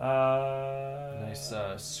 Nice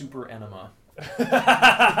super enema.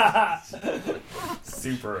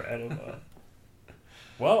 Super enema.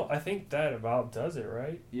 Well, I think that about does it,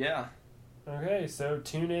 right? Yeah. Okay, so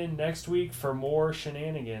tune in next week for more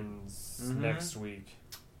shenanigans next week.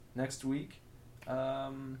 Next week.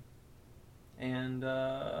 Oh,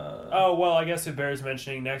 well, I guess it bears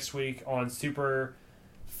mentioning next week on Super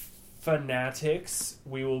Fanatics,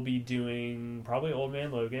 we will be doing probably Old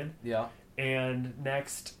Man Logan. Yeah. And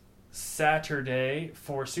next Saturday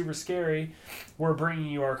for Super Scary, we're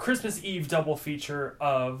bringing you our Christmas Eve double feature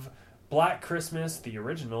of Black Christmas, the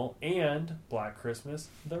original, and Black Christmas,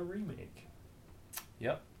 the remake.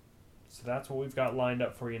 Yep. So that's what we've got lined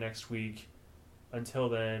up for you next week. Until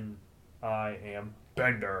then, I am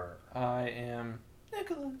Bender. I am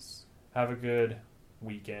Nicholas. Have a good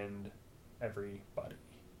weekend, everybody.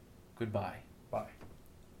 Goodbye. Bye.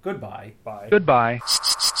 Goodbye. Bye. Goodbye.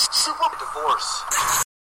 Super Divorce.